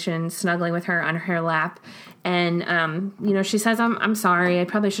Dalmatian snuggling with her on her lap. And, you know, she says, I'm sorry. I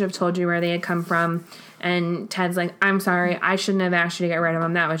probably should have told you where they had come from. And Ted's like, I'm sorry. I shouldn't have asked you to get rid of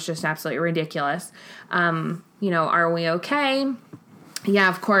them. That was just absolutely ridiculous. You know, are we okay? Yeah,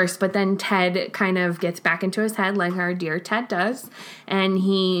 of course. But then Ted kind of gets back into his head like our dear Ted does. And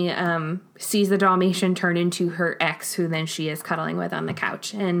he sees the Dalmatian turn into her ex, who then she is cuddling with on the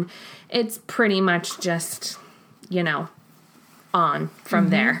couch. And it's pretty much just, you know, on from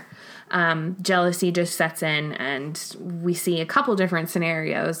there. Jealousy just sets in, and we see a couple different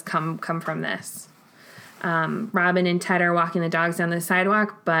scenarios come from this. Robin and Ted are walking the dogs down the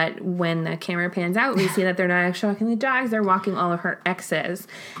sidewalk, but when the camera pans out, we see that they're not actually walking the dogs, they're walking all of her exes.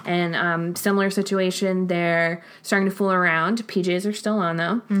 And similar situation, they're starting to fool around. PJs are still on,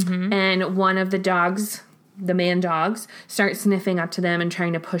 though. And one of the dogs, the man dogs, start sniffing up to them and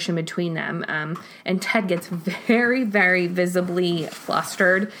trying to push in between them. And Ted gets very, very visibly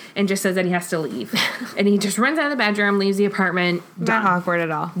flustered and just says that he has to leave. And he just runs out of the bedroom, leaves the apartment. Not awkward at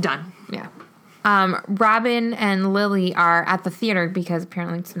all. Done. Yeah. Robin and Lily are at the theater because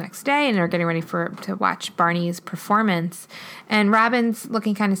apparently it's the next day, and they're getting ready to watch Barney's performance. And Robin's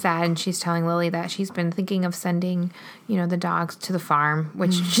looking kind of sad, and she's telling Lily that she's been thinking of sending, you know, the dogs to the farm,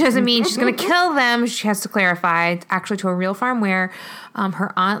 which doesn't mean she's going to kill them. She has to clarify, it's actually to a real farm where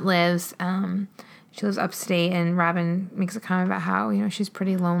her aunt lives. She lives upstate, and Robin makes a comment about how, you know, she's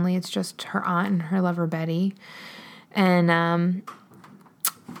pretty lonely. It's just her aunt and her lover Betty. And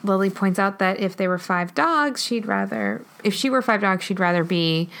Lily points out that if they were 5 dogs, if she were 5 dogs, she'd rather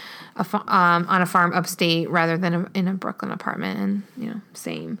be on a farm upstate rather than in a Brooklyn apartment. And, you know,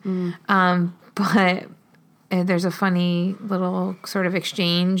 same. But there's a funny little sort of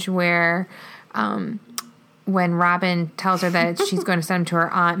exchange where when Robin tells her that she's going to send them to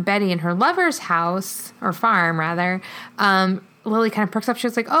her Aunt Betty in her lover's house, or farm rather, Lily kind of perks up.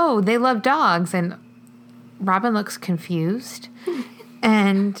 She's like, oh, they love dogs. And Robin looks confused.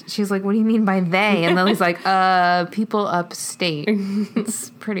 And she's like, what do you mean by they? And Lily's like, people upstate. It's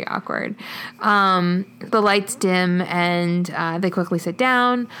pretty awkward. The lights dim, and they quickly sit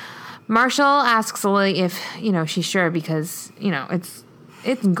down. Marshall asks Lily if, you know, she's sure, because, you know, it's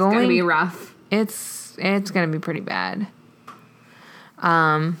going to be rough. It's going to be pretty bad.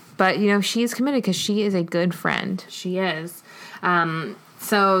 But, you know, she's committed because she is a good friend. She is.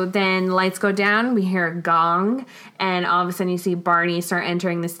 So then lights go down, we hear a gong, and all of a sudden you see Barney start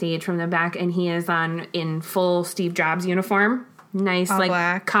entering the stage from the back, and he is in full Steve Jobs uniform. Nice, all like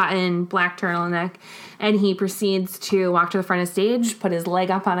black. Cotton, black turtleneck. And he proceeds to walk to the front of stage, put his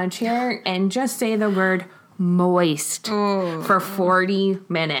leg up on a chair, and just say the word moist for 40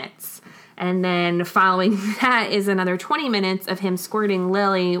 minutes. And then following that is another 20 minutes of him squirting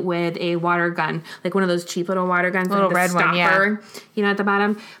Lily with a water gun, like one of those cheap little water guns, little like the red stopper, one, yeah. You know, at the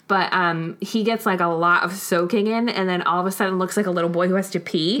bottom. But he gets like a lot of soaking in, and then all of a sudden looks like a little boy who has to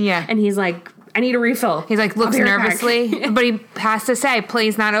pee. Yeah, and he's like, I need a refill. He's like, looks nervously, but he has to say,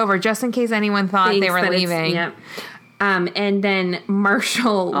 play's not over, just in case anyone thought they were leaving. Yep. And then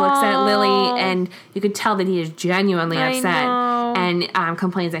Marshall looks at Lily, and you could tell that he is genuinely upset, and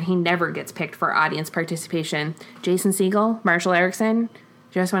complains that he never gets picked for audience participation. Jason Segel, Marshall Erickson,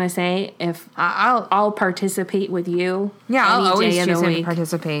 just want to say, if I'll participate with you. Yeah, I'll always choose him to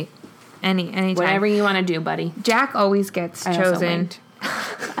participate. Anytime. Whatever you want to do, buddy. Jack always gets chosen.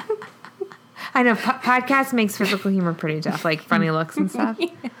 I know podcast makes physical humor pretty tough, like funny looks and stuff.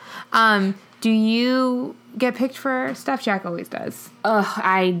 Do you get picked for stuff? Jack always does.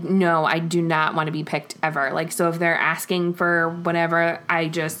 I do not want to be picked ever. Like, so if they're asking for whatever, I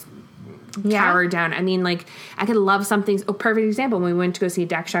just cower down. I mean, like, I could love something. Perfect example, when we went to go see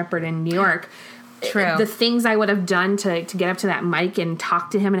Dak Shepard in New York. True. The things I would have done to get up to that mic and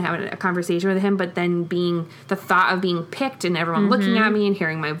talk to him and have a conversation with him, but then the thought of being picked and everyone looking at me and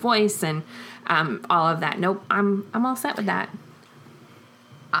hearing my voice and all of that. Nope, I'm all set with that.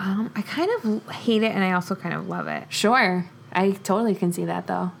 I kind of hate it, and I also kind of love it. Sure. I totally can see that,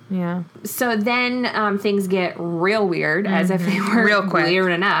 though. Yeah. So then things get real weird, as if they were Real quick.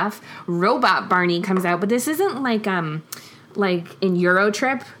 weird enough. Robot Barney comes out, but this isn't like in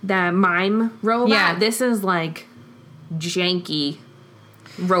Eurotrip, the mime robot. Yeah. This is like janky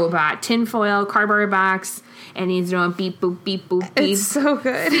robot. Tinfoil, cardboard box, and he's doing beep, boop, beep, boop, beep. It's so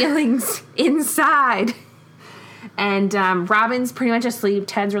good. Feelings inside. And Robin's pretty much asleep.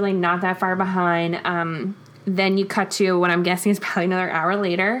 Ted's really not that far behind. Then you cut to what I'm guessing is probably another hour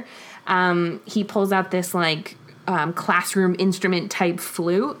later. He pulls out this classroom instrument type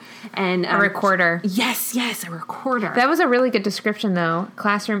flute and A recorder. Yes, a recorder. That was a really good description, though.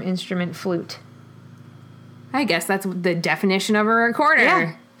 Classroom instrument flute. I guess that's the definition of a recorder.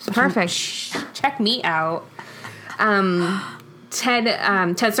 Yeah, it's perfect. Check me out.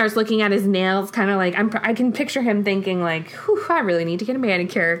 Ted starts looking at his nails, kind of like I can picture him thinking like, whew, I really need to get a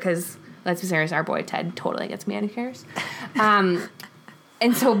manicure because let's be serious, our boy Ted totally gets manicures.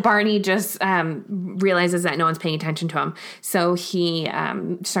 And so Barney just realizes that no one's paying attention to him. So he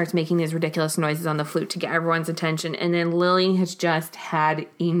starts making these ridiculous noises on the flute to get everyone's attention. And then Lily has just had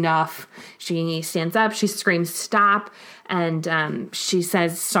enough. She stands up, she screams, stop. And she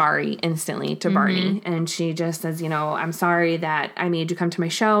says sorry instantly to Barney. And she just says, I'm sorry that I made you come to my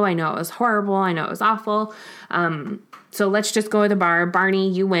show. I know it was horrible. I know it was awful. So let's just go to the bar.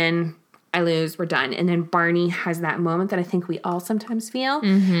 Barney, you win. I lose, we're done. And then Barney has that moment that I think we all sometimes feel,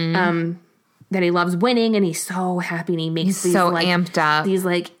 that he loves winning and he's so happy and he makes these so amped up. These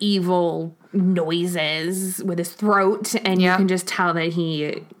evil noises with his throat, and you can just tell that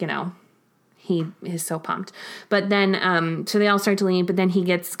he is so pumped. But then, so they all start to leave, but then he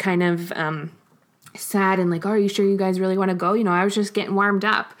gets kind of sad and like, oh, are you sure you guys really want to go? I was just getting warmed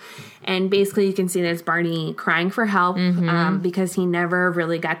up. And basically you can see this Barney crying for help because he never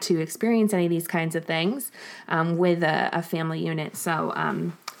really got to experience any of these kinds of things with a family unit.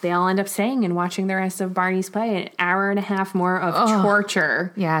 So they all end up staying and watching the rest of Barney's play. An hour and a half more of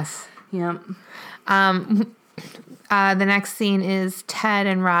torture. Yes. Yeah. The next scene is Ted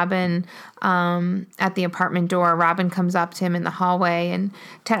and Robin at the apartment door. Robin comes up to him in the hallway, and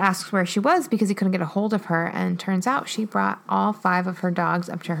Ted asks where she was because he couldn't get a hold of her. And turns out she brought all 5 of her dogs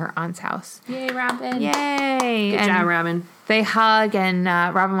up to her aunt's house. Yay, Robin. Yay. Good job, Robin. They hug, and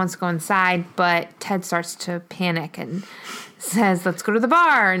Robin wants to go inside, but Ted starts to panic and says, let's go to the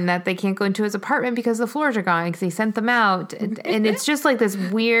bar, and that they can't go into his apartment because the floors are gone because he sent them out. And it's just like this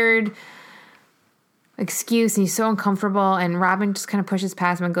weird excuse, and he's so uncomfortable, and Robin just kind of pushes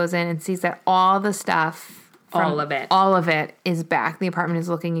past him and goes in and sees that all the stuff, all of it is back. The apartment is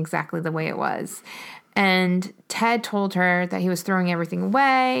looking exactly the way it was. And Ted told her that he was throwing everything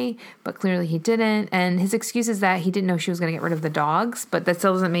away, but clearly he didn't. And his excuse is that he didn't know she was going to get rid of the dogs, but that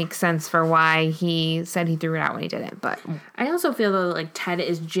still doesn't make sense for why he said he threw it out when he didn't. But I also feel that Ted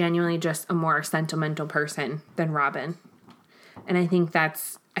is genuinely just a more sentimental person than Robin. And I think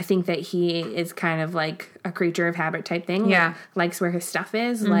that he is kind of like a creature of habit type thing. Yeah. Likes where his stuff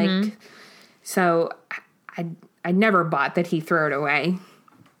is. So I never bought that he threw it away.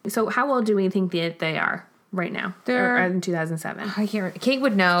 So how old do we think that they are right now? They're in 2007. I can't. Kate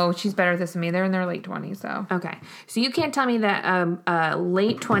would know. She's better at this than me. They're in their late 20s, though. Okay. So you can't tell me that a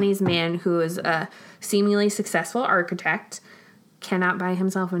late 20s man who is a seemingly successful architect cannot buy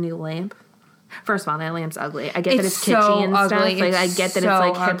himself a new lamp? First of all, that lamp's ugly. I get that it's kitschy so and ugly. stuff. I get that so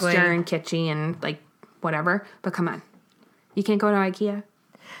it's ugly. hipster and kitschy and whatever. But come on. You can't go to IKEA?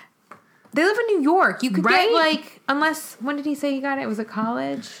 They live in New York. You could Right? get unless, when did he say he got it? Was it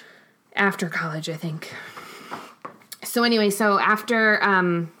college? After college, I think. So anyway,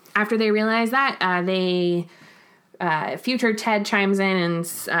 after they realize that, future Ted chimes in and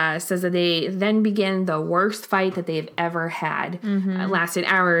says that they then begin the worst fight that they've ever had. It lasted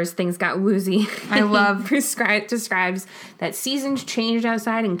hours. Things got woozy. I love describes that seasons changed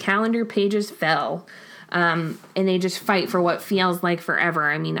outside and calendar pages fell. And they just fight for what feels like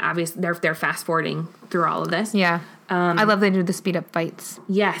forever. I mean, obviously they're fast forwarding through all of this. Yeah. I love they do the speed up fights.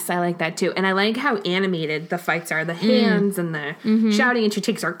 Yes, I like that too. And I like how animated the fights are. The hands and the shouting, and she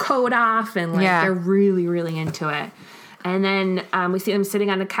takes her coat off, and they're really, really into it. And then we see them sitting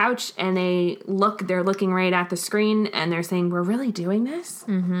on the couch, and they're looking right at the screen, and they're saying, we're really doing this?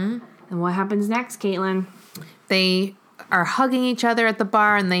 Mm-hmm. And what happens next, Caitlin? They are hugging each other at the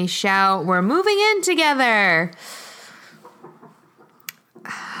bar, and they shout, we're moving in together.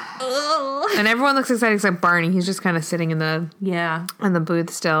 And everyone looks excited except Barney. He's just kind of sitting in the booth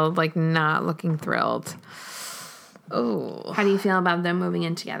still, not looking thrilled. Oh, how do you feel about them moving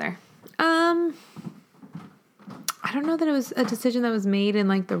in together? I I don't know that it was a decision that was made in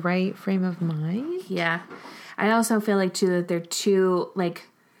like the right frame of mind. Yeah. I also feel like too that they're too like,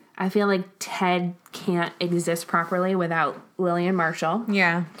 I feel like Ted can't exist properly without Lily and Marshall.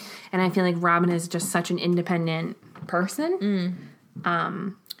 Yeah. And I feel like Robin is just such an independent person.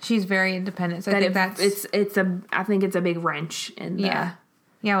 She's very independent. So I think I think it's a big wrench in the, Yeah,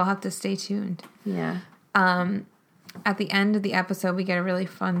 we'll have to stay tuned. Yeah. At the end of the episode, we get a really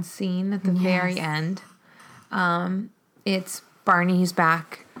fun scene at the very end. It's Barney who's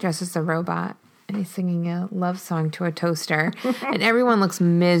back dressed as a robot, and he's singing a love song to a toaster, and everyone looks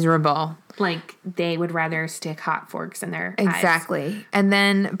miserable. Like they would rather stick hot forks in their eyes. Exactly. And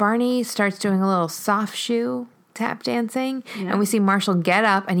then Barney starts doing a little soft shoe tap dancing, and we see Marshall get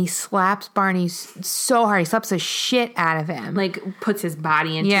up and he slaps Barney so hard. He slaps the shit out of him. Like puts his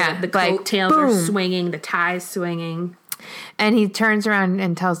body into it. The like, coattails are swinging, the tie's swinging. And he turns around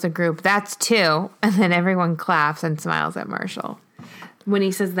and tells the group, "That's 2." And then everyone claps and smiles at Marshall. When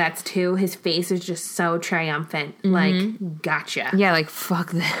he says that's 2, his face is just so triumphant. Like, gotcha. Yeah, like,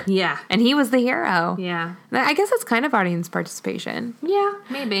 fuck that. Yeah. And he was the hero. Yeah. I guess that's kind of audience participation. Yeah,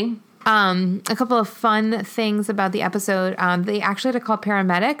 maybe. A couple of fun things about the episode. They actually had to call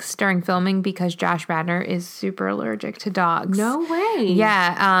paramedics during filming because Josh Radnor is super allergic to dogs. No way.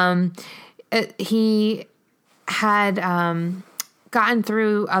 Yeah. He had gotten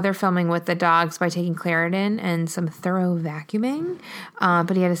through other filming with the dogs by taking Claritin and some thorough vacuuming.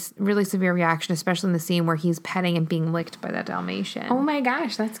 But he had a really severe reaction, especially in the scene where he's petting and being licked by that Dalmatian. Oh my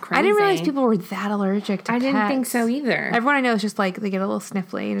gosh, that's crazy. I didn't realize people were that allergic to I didn't pets. think so either. Everyone I know is just like, they get a little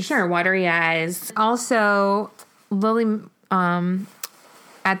sniffly. And Sure, watery eyes. Also, Lily,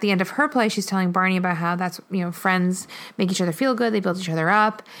 at the end of her play, she's telling Barney about how that's, friends make each other feel good. They build each other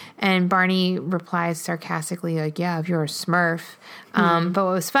up. And Barney replies sarcastically, like, yeah, if you're a Smurf. But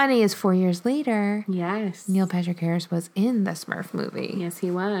what was funny is 4 years later, Yes. Neil Patrick Harris was in the Smurf movie. Yes, he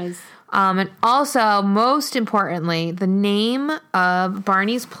was. And also, most importantly, the name of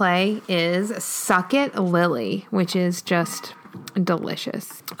Barney's play is Suck It, Lily, which is just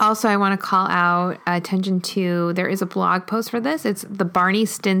delicious. Also, I want to call out attention to, there is a blog post for this. It's the Barney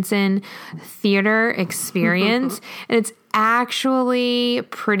Stinson Theater Experience, and it's actually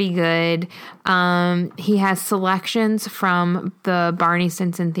pretty good. He has selections from the Barney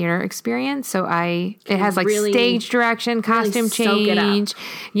Stinson Theater Experience, so it has like really, stage direction, costume change,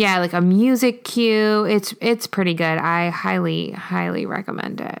 like a music cue. It's pretty good. I highly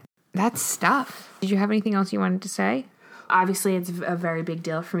recommend it. That's stuff. Did you have anything else you wanted to say? Obviously, it's a very big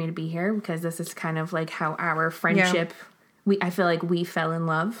deal for me to be here because this is kind of like how our friendship. Yeah. I feel like we fell in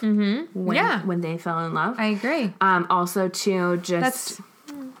love when they fell in love. I agree. Also, too, just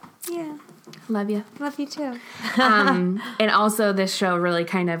love you too. And also, this show really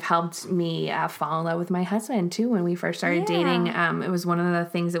kind of helped me fall in love with my husband too. When we first started dating, it was one of the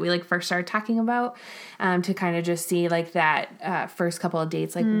things that we first started talking about to kind of just see that first couple of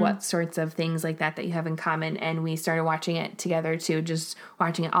dates, what sorts of things like that you have in common. And we started watching it together too, just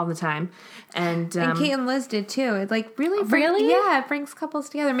watching it all the time. And Kate and Liz did too. It really it brings couples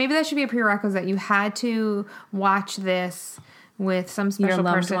together. Maybe that should be a prerequisite. You had to watch this with some special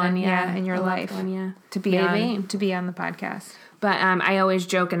person in your life to be on the podcast. But I always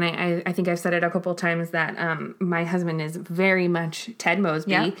joke, and I think I've said it a couple of times, that my husband is very much Ted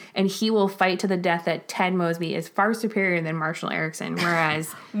Mosby, and he will fight to the death that Ted Mosby is far superior than Marshall Erickson,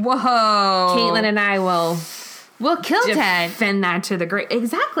 whereas Caitlin and I we'll kill Ted. Defend that to the grave.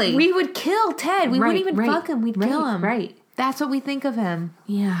 Exactly. We would kill Ted. We wouldn't even fuck him. We'd kill him. Right. That's what we think of him.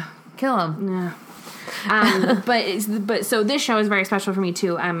 Yeah. Kill him. Yeah. But so this show is very special for me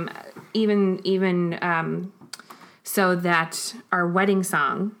too. Even so that our wedding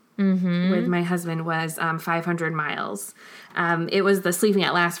song with my husband was 500 Miles. It was the Sleeping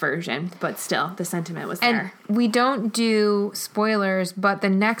at Last version, but still the sentiment was there. And we don't do spoilers, but the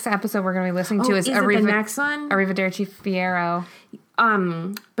next episode we're going to be listening to is the next one? Arrivederci Fierro.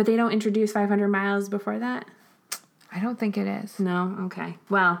 But they don't introduce 500 Miles before that? I don't think it is. No? Okay.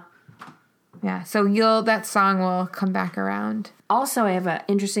 Well... Yeah, so that song will come back around. Also, I have an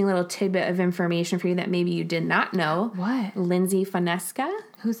interesting little tidbit of information for you that maybe you did not know. What? Lindsay Fonesca.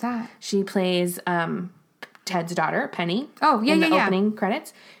 Who's that? She plays Ted's daughter, Penny. Oh, yeah, in the opening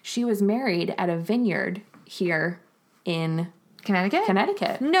credits. She was married at a vineyard here in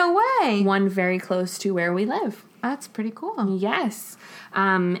Connecticut. No way. One very close to where we live. That's pretty cool. Yes.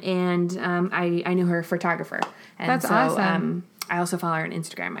 I knew her photographer. And that's awesome. I also follow her on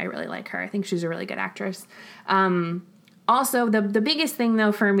Instagram. I really like her. I think she's a really good actress. Also, the biggest thing,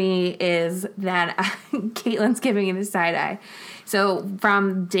 though, for me is that Caitlin's giving me the side eye. So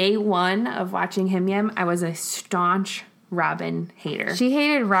from day one of watching Him Yim, I was a staunch Robin hater. She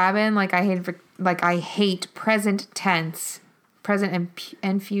hated Robin like I hate present tense, present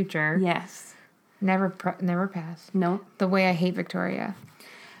and future. Yes. Never past. No. The way I hate Victoria.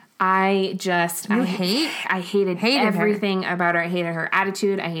 I hated everything about her. I hated her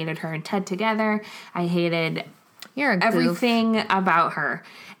attitude. I hated her and Ted together. I hated everything about her.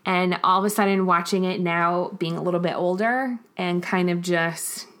 And all of a sudden, watching it now, being a little bit older and kind of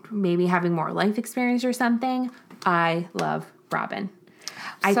just maybe having more life experience or something, I love Robin.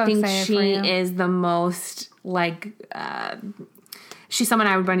 I think she is the most, she's someone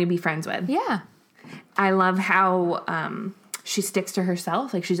I would want to be friends with. Yeah. I love how she sticks to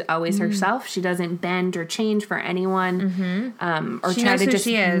herself. Like, she's always herself. She doesn't bend or change for anyone or try to just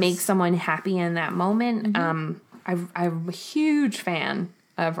make someone happy in that moment. I'm a huge fan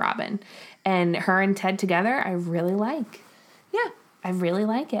of Robin. And her and Ted together, I really like. Yeah, I really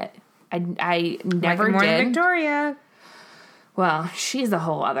like it. I never like more did. Than Victoria. Well, she's a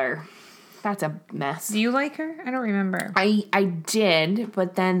whole other... That's a mess. Do you like her? I don't remember. I did,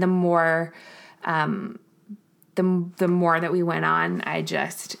 but then the more... the more that we went on,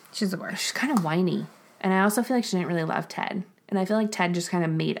 she's the worst. She's kind of whiny. And I also feel like she didn't really love Ted. And I feel like Ted just kind of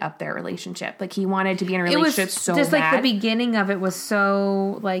made up their relationship. Like, he wanted to be in a relationship so bad. Just like the beginning of it was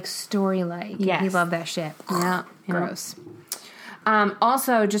so like story-like. Yes. He loved that shit. Yeah. Gross.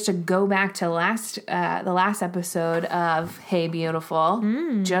 Also, just to go back to the last episode of Hey Beautiful,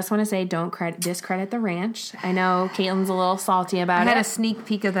 just want to say don't discredit the ranch. I know Caitlin's a little salty about it. I had a sneak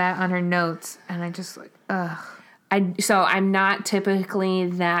peek of that on her notes, and I just ugh. So I'm not typically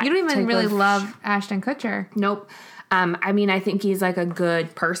that. You don't even really love Ashton Kutcher. Nope. I mean, I think he's like a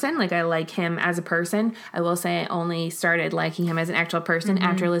good person. Like, I like him as a person. I will say I only started liking him as an actual person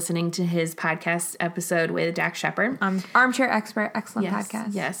after listening to his podcast episode with Dax Shepard. Armchair Expert, excellent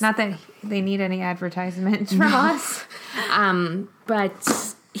podcast. Yes. Not that they need any advertisements from us.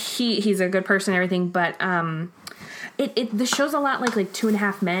 But he's a good person and everything. But the show's a lot like Two and a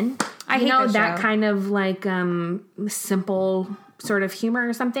Half Men. I hate that kind of like simple sort of humor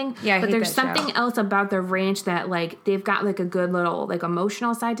or something. Yeah, but there's something else about the ranch that like they've got like a good little like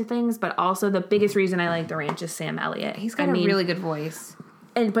emotional side to things, but also the biggest reason I like the ranch is Sam Elliott. He's got a really good voice.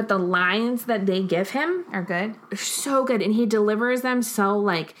 But the lines that they give him are good. Are so good, and he delivers them so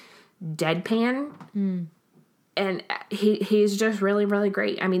like deadpan. And he's just really, really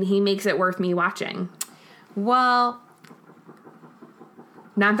great. I mean, he makes it worth me watching. Well,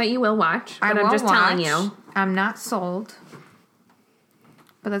 not that you will watch, but I'm just telling you. I'm not sold.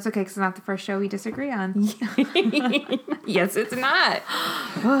 But that's okay, because it's not the first show we disagree on. Yes, it's not.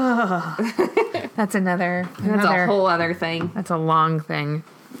 That's a whole other thing. That's a long thing.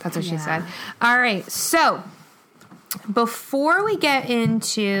 That's what she said. All right, so before we get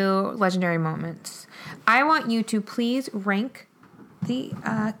into legendary moments, I want you to please rank the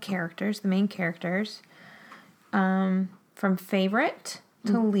characters, the main characters, from favorite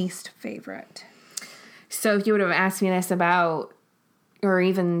to least favorite. So if you would have asked me this about... or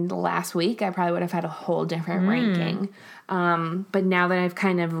even last week, I probably would have had a whole different ranking. But now that I've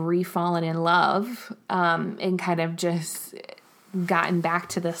kind of re-fallen in love and kind of just gotten back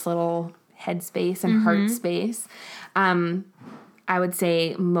to this little headspace and heart space, I would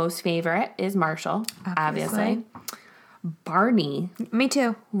say most favorite is Marshall, obviously. Barney. Me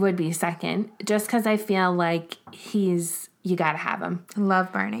too. Would be second, just because I feel like you gotta have him. I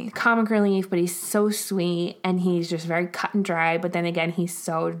love Barney. Comic relief, but he's so sweet, and he's just very cut and dry, but then again, he's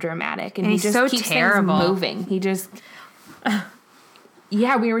so dramatic. And he just so keeps terrible. things moving. He just...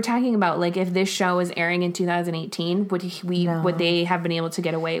 Yeah, we were talking about, like, if this show was airing in 2018, would they have been able to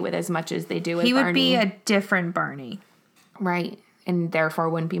get away with as much as they do with Barney? He would be a different Barney. Right, and therefore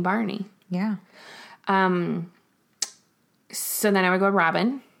wouldn't be Barney. Yeah. So then I would go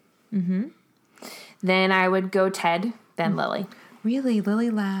Robin. Then I would go Ted, then Lily. Really?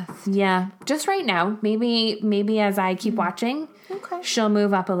 Lily last? Yeah. Just right now. Maybe as I keep watching, she'll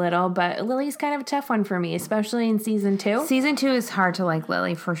move up a little. But Lily's kind of a tough one for me, especially in season 2. Season 2 is hard to like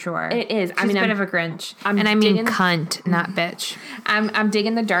Lily, for sure. It is. She's a bit of a Grinch. I mean cunt, not bitch. I'm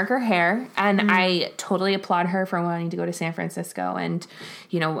digging the darker hair, and I totally applaud her for wanting to go to San Francisco and,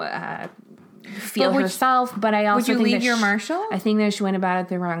 feel herself, but I also would you think leave your Marshall? I think that she went about it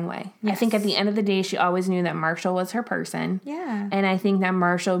the wrong way. Yes. I think at the end of the day, she always knew that Marshall was her person. Yeah. And I think that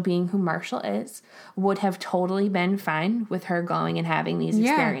Marshall, being who Marshall is, would have totally been fine with her going and having these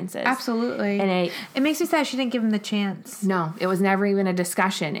experiences. Absolutely. And it makes me sad she didn't give him the chance. No, it was never even a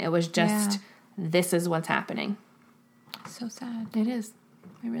discussion. It was just, this is what's happening. so sad. It is.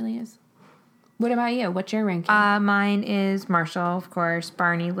 It really is. What about you? What's your ranking? Mine is Marshall, of course,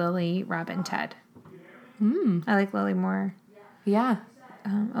 Barney, Lily, Robin, Ted. I like Lily more. Yeah.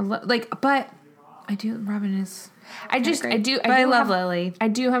 But I do. Robin is. I love Lily. I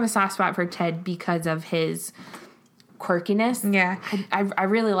do have a soft spot for Ted because of his quirkiness. Yeah. I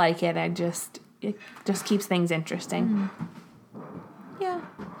really like it. It just keeps things interesting. Yeah.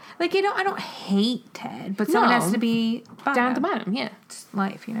 Like, I don't hate Ted, but someone has to be down at the bottom. Yeah. It's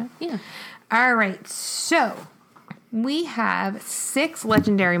life, Yeah. All right. So we have 6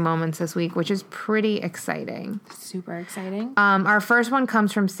 legendary moments this week, which is pretty exciting. Super exciting. Our first one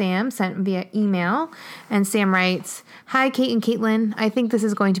comes from Sam, sent via email. And Sam writes, "Hi, Kate and Caitlin. I think this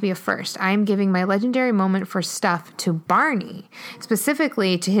is going to be a first. I am giving my legendary moment for stuff to Barney,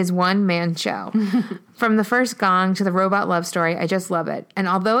 specifically to his one-man show. From the first gong to the robot love story, I just love it. And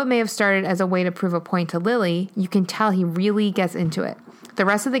although it may have started as a way to prove a point to Lily, you can tell he really gets into it. The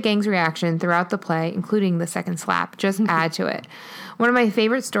rest of the gang's reaction throughout the play, including the second slap, just add to it. One of my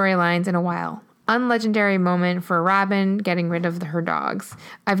favorite storylines in a while. Unlegendary moment for Robin getting rid of her dogs.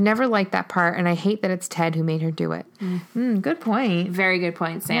 I've never liked that part, and I hate that it's Ted who made her do it." Good point. Very good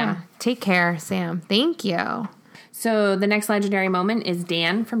point, Sam. Yeah. Take care, Sam. Thank you. So the next legendary moment is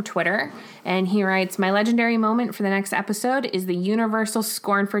Dan from Twitter, and he writes, "My legendary moment for the next episode is the universal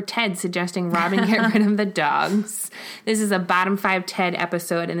scorn for Ted suggesting Robin get rid of the dogs. This is a bottom 5 Ted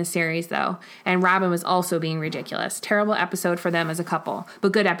episode in the series, though, and Robin was also being ridiculous. Terrible episode for them as a couple,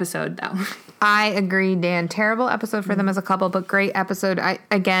 but good episode, though." I agree, Dan. Terrible episode for them as a couple, but great episode. It's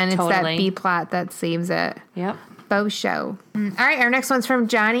that B-plot that saves it. Yep. Bow show. All right, our next one's from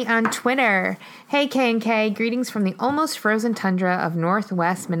Johnny on Twitter. "Hey, K&K, greetings from the almost frozen tundra of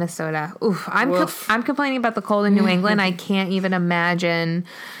Northwest Minnesota." Oof, I'm complaining about the cold in New England. I can't even imagine.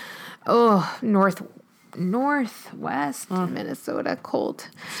 Northwest Minnesota cold.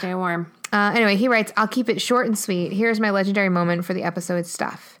 Stay warm. Anyway, he writes, "I'll keep it short and sweet. Here's my legendary moment for the episode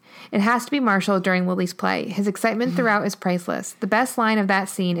stuff. It has to be Marshall during Lily's play. His excitement throughout is priceless. The best line of that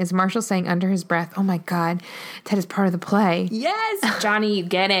scene is Marshall saying under his breath, 'Oh my God, Ted is part of the play.'" Yes! Johnny, you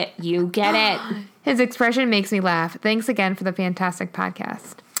get it. You get it. His expression makes me laugh. Thanks again for the fantastic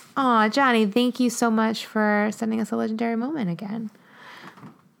podcast. Aw, Johnny, thank you so much for sending us a legendary moment again.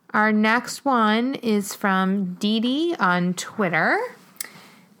 Our next one is from Dee Dee on Twitter.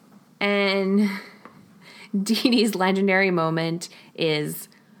 And Dee Dee's legendary moment is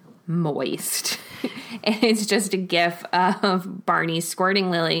moist. And it's just a gif of Barney squirting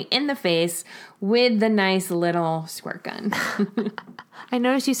Lily in the face with the nice little squirt gun. I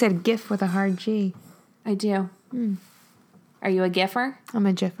noticed you said gif with a hard G. I do. Are you a giffer? I'm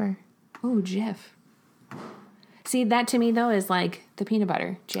a giffer. Oh, gif. See, that to me, though, is like the peanut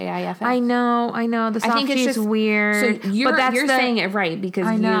butter. GIF. I know. The soft G is weird. So you're saying it right because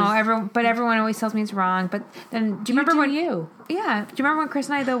I know. Everyone always tells me it's wrong. But then, do you remember when you? Yeah. Do you remember when Chris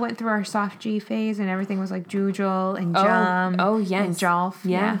and I though went through our soft G phase and everything was like Jujul and Jum? Oh yes. And Jolf.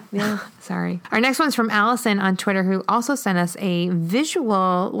 Yeah. Sorry. Our next one's from Allison on Twitter, who also sent us a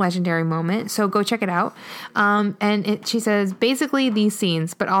visual legendary moment. So go check it out. She says basically these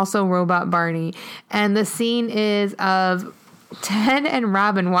scenes, but also Robot Barney, and the scene is of Ted and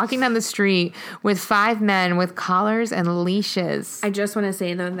Robin walking down the street with 5 men with collars and leashes. I just want to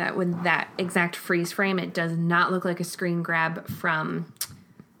say, though, that with that exact freeze frame, it does not look like a screen grab from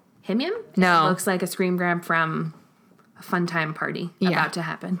Himium. No. It looks like a screen grab from a fun time party about to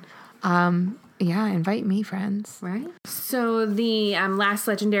happen. Yeah, invite me, friends. Right? So the last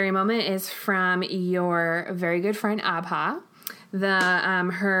legendary moment is from your very good friend, Abha.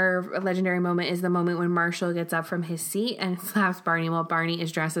 Her legendary moment is the moment when Marshall gets up from his seat and slaps Barney while Barney is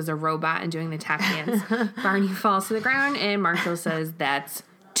dressed as a robot and doing the tap dance. Barney falls to the ground and Marshall says, "That's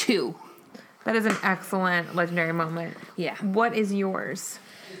 2." That is an excellent legendary moment. Yeah. What is yours?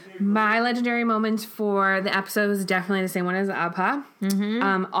 My legendary moment for the episode was definitely the same one as Abha.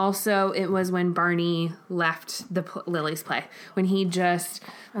 Mm-hmm. Also, it was when Barney left Lily's play. When he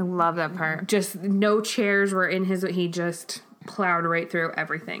I love that part. Just no chairs were in he just plowed right through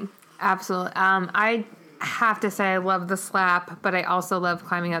everything. Absolutely. I have to say I love the slap, but I also love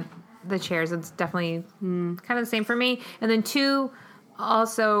climbing up the chairs. It's definitely kind of the same for me. And then 2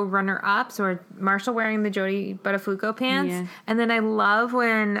 also runner-ups or Marshall wearing the Jodie Buttafuoco pants. Yeah. And then I love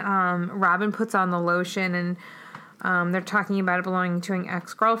when Robin puts on the lotion and they're talking about it belonging to an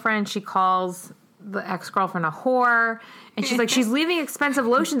ex-girlfriend. She calls the ex-girlfriend a whore. And she's like, she's leaving expensive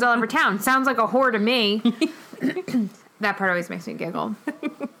lotions all over town. Sounds like a whore to me. That part always makes me giggle.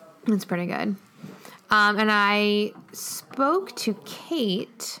 It's pretty good. And I spoke to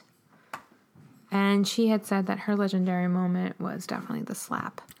Kate And she had said that her legendary moment was definitely the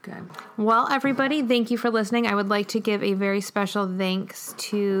slap. Good. Well, everybody, thank you for listening. I would like to give a very special thanks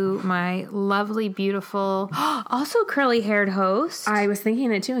to my lovely, beautiful, also curly-haired host. I was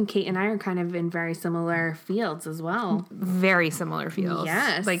thinking it too, and Kate and I are kind of in very similar fields as well. Very similar fields.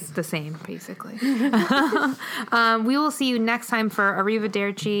 Yes. Like the same, basically. We will see you next time for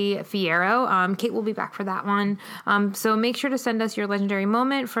Arrivederci Fiero. Kate will be back for that one. So make sure to send us your legendary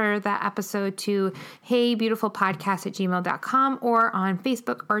moment for that episode to heybeautifulpodcast@gmail.com or on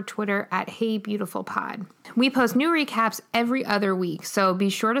Facebook or Twitter at heybeautifulpod. We post new recaps every other week, so be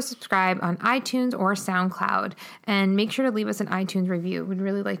sure to subscribe on iTunes or SoundCloud and make sure to leave us an iTunes review. We'd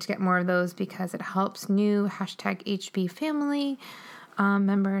really like to get more of those because it helps new #HB family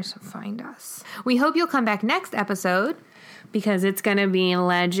members find us. We hope you'll come back next episode because it's going to be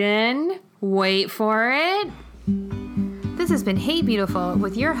legend. Wait for it. This has been Hey Beautiful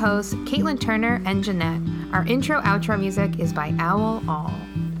with your hosts, Caitlin Turner and Jeanette. Our intro-outro music is by Owl All.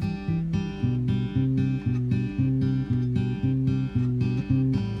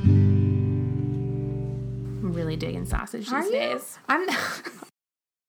 I'm really digging sausage these days. I'm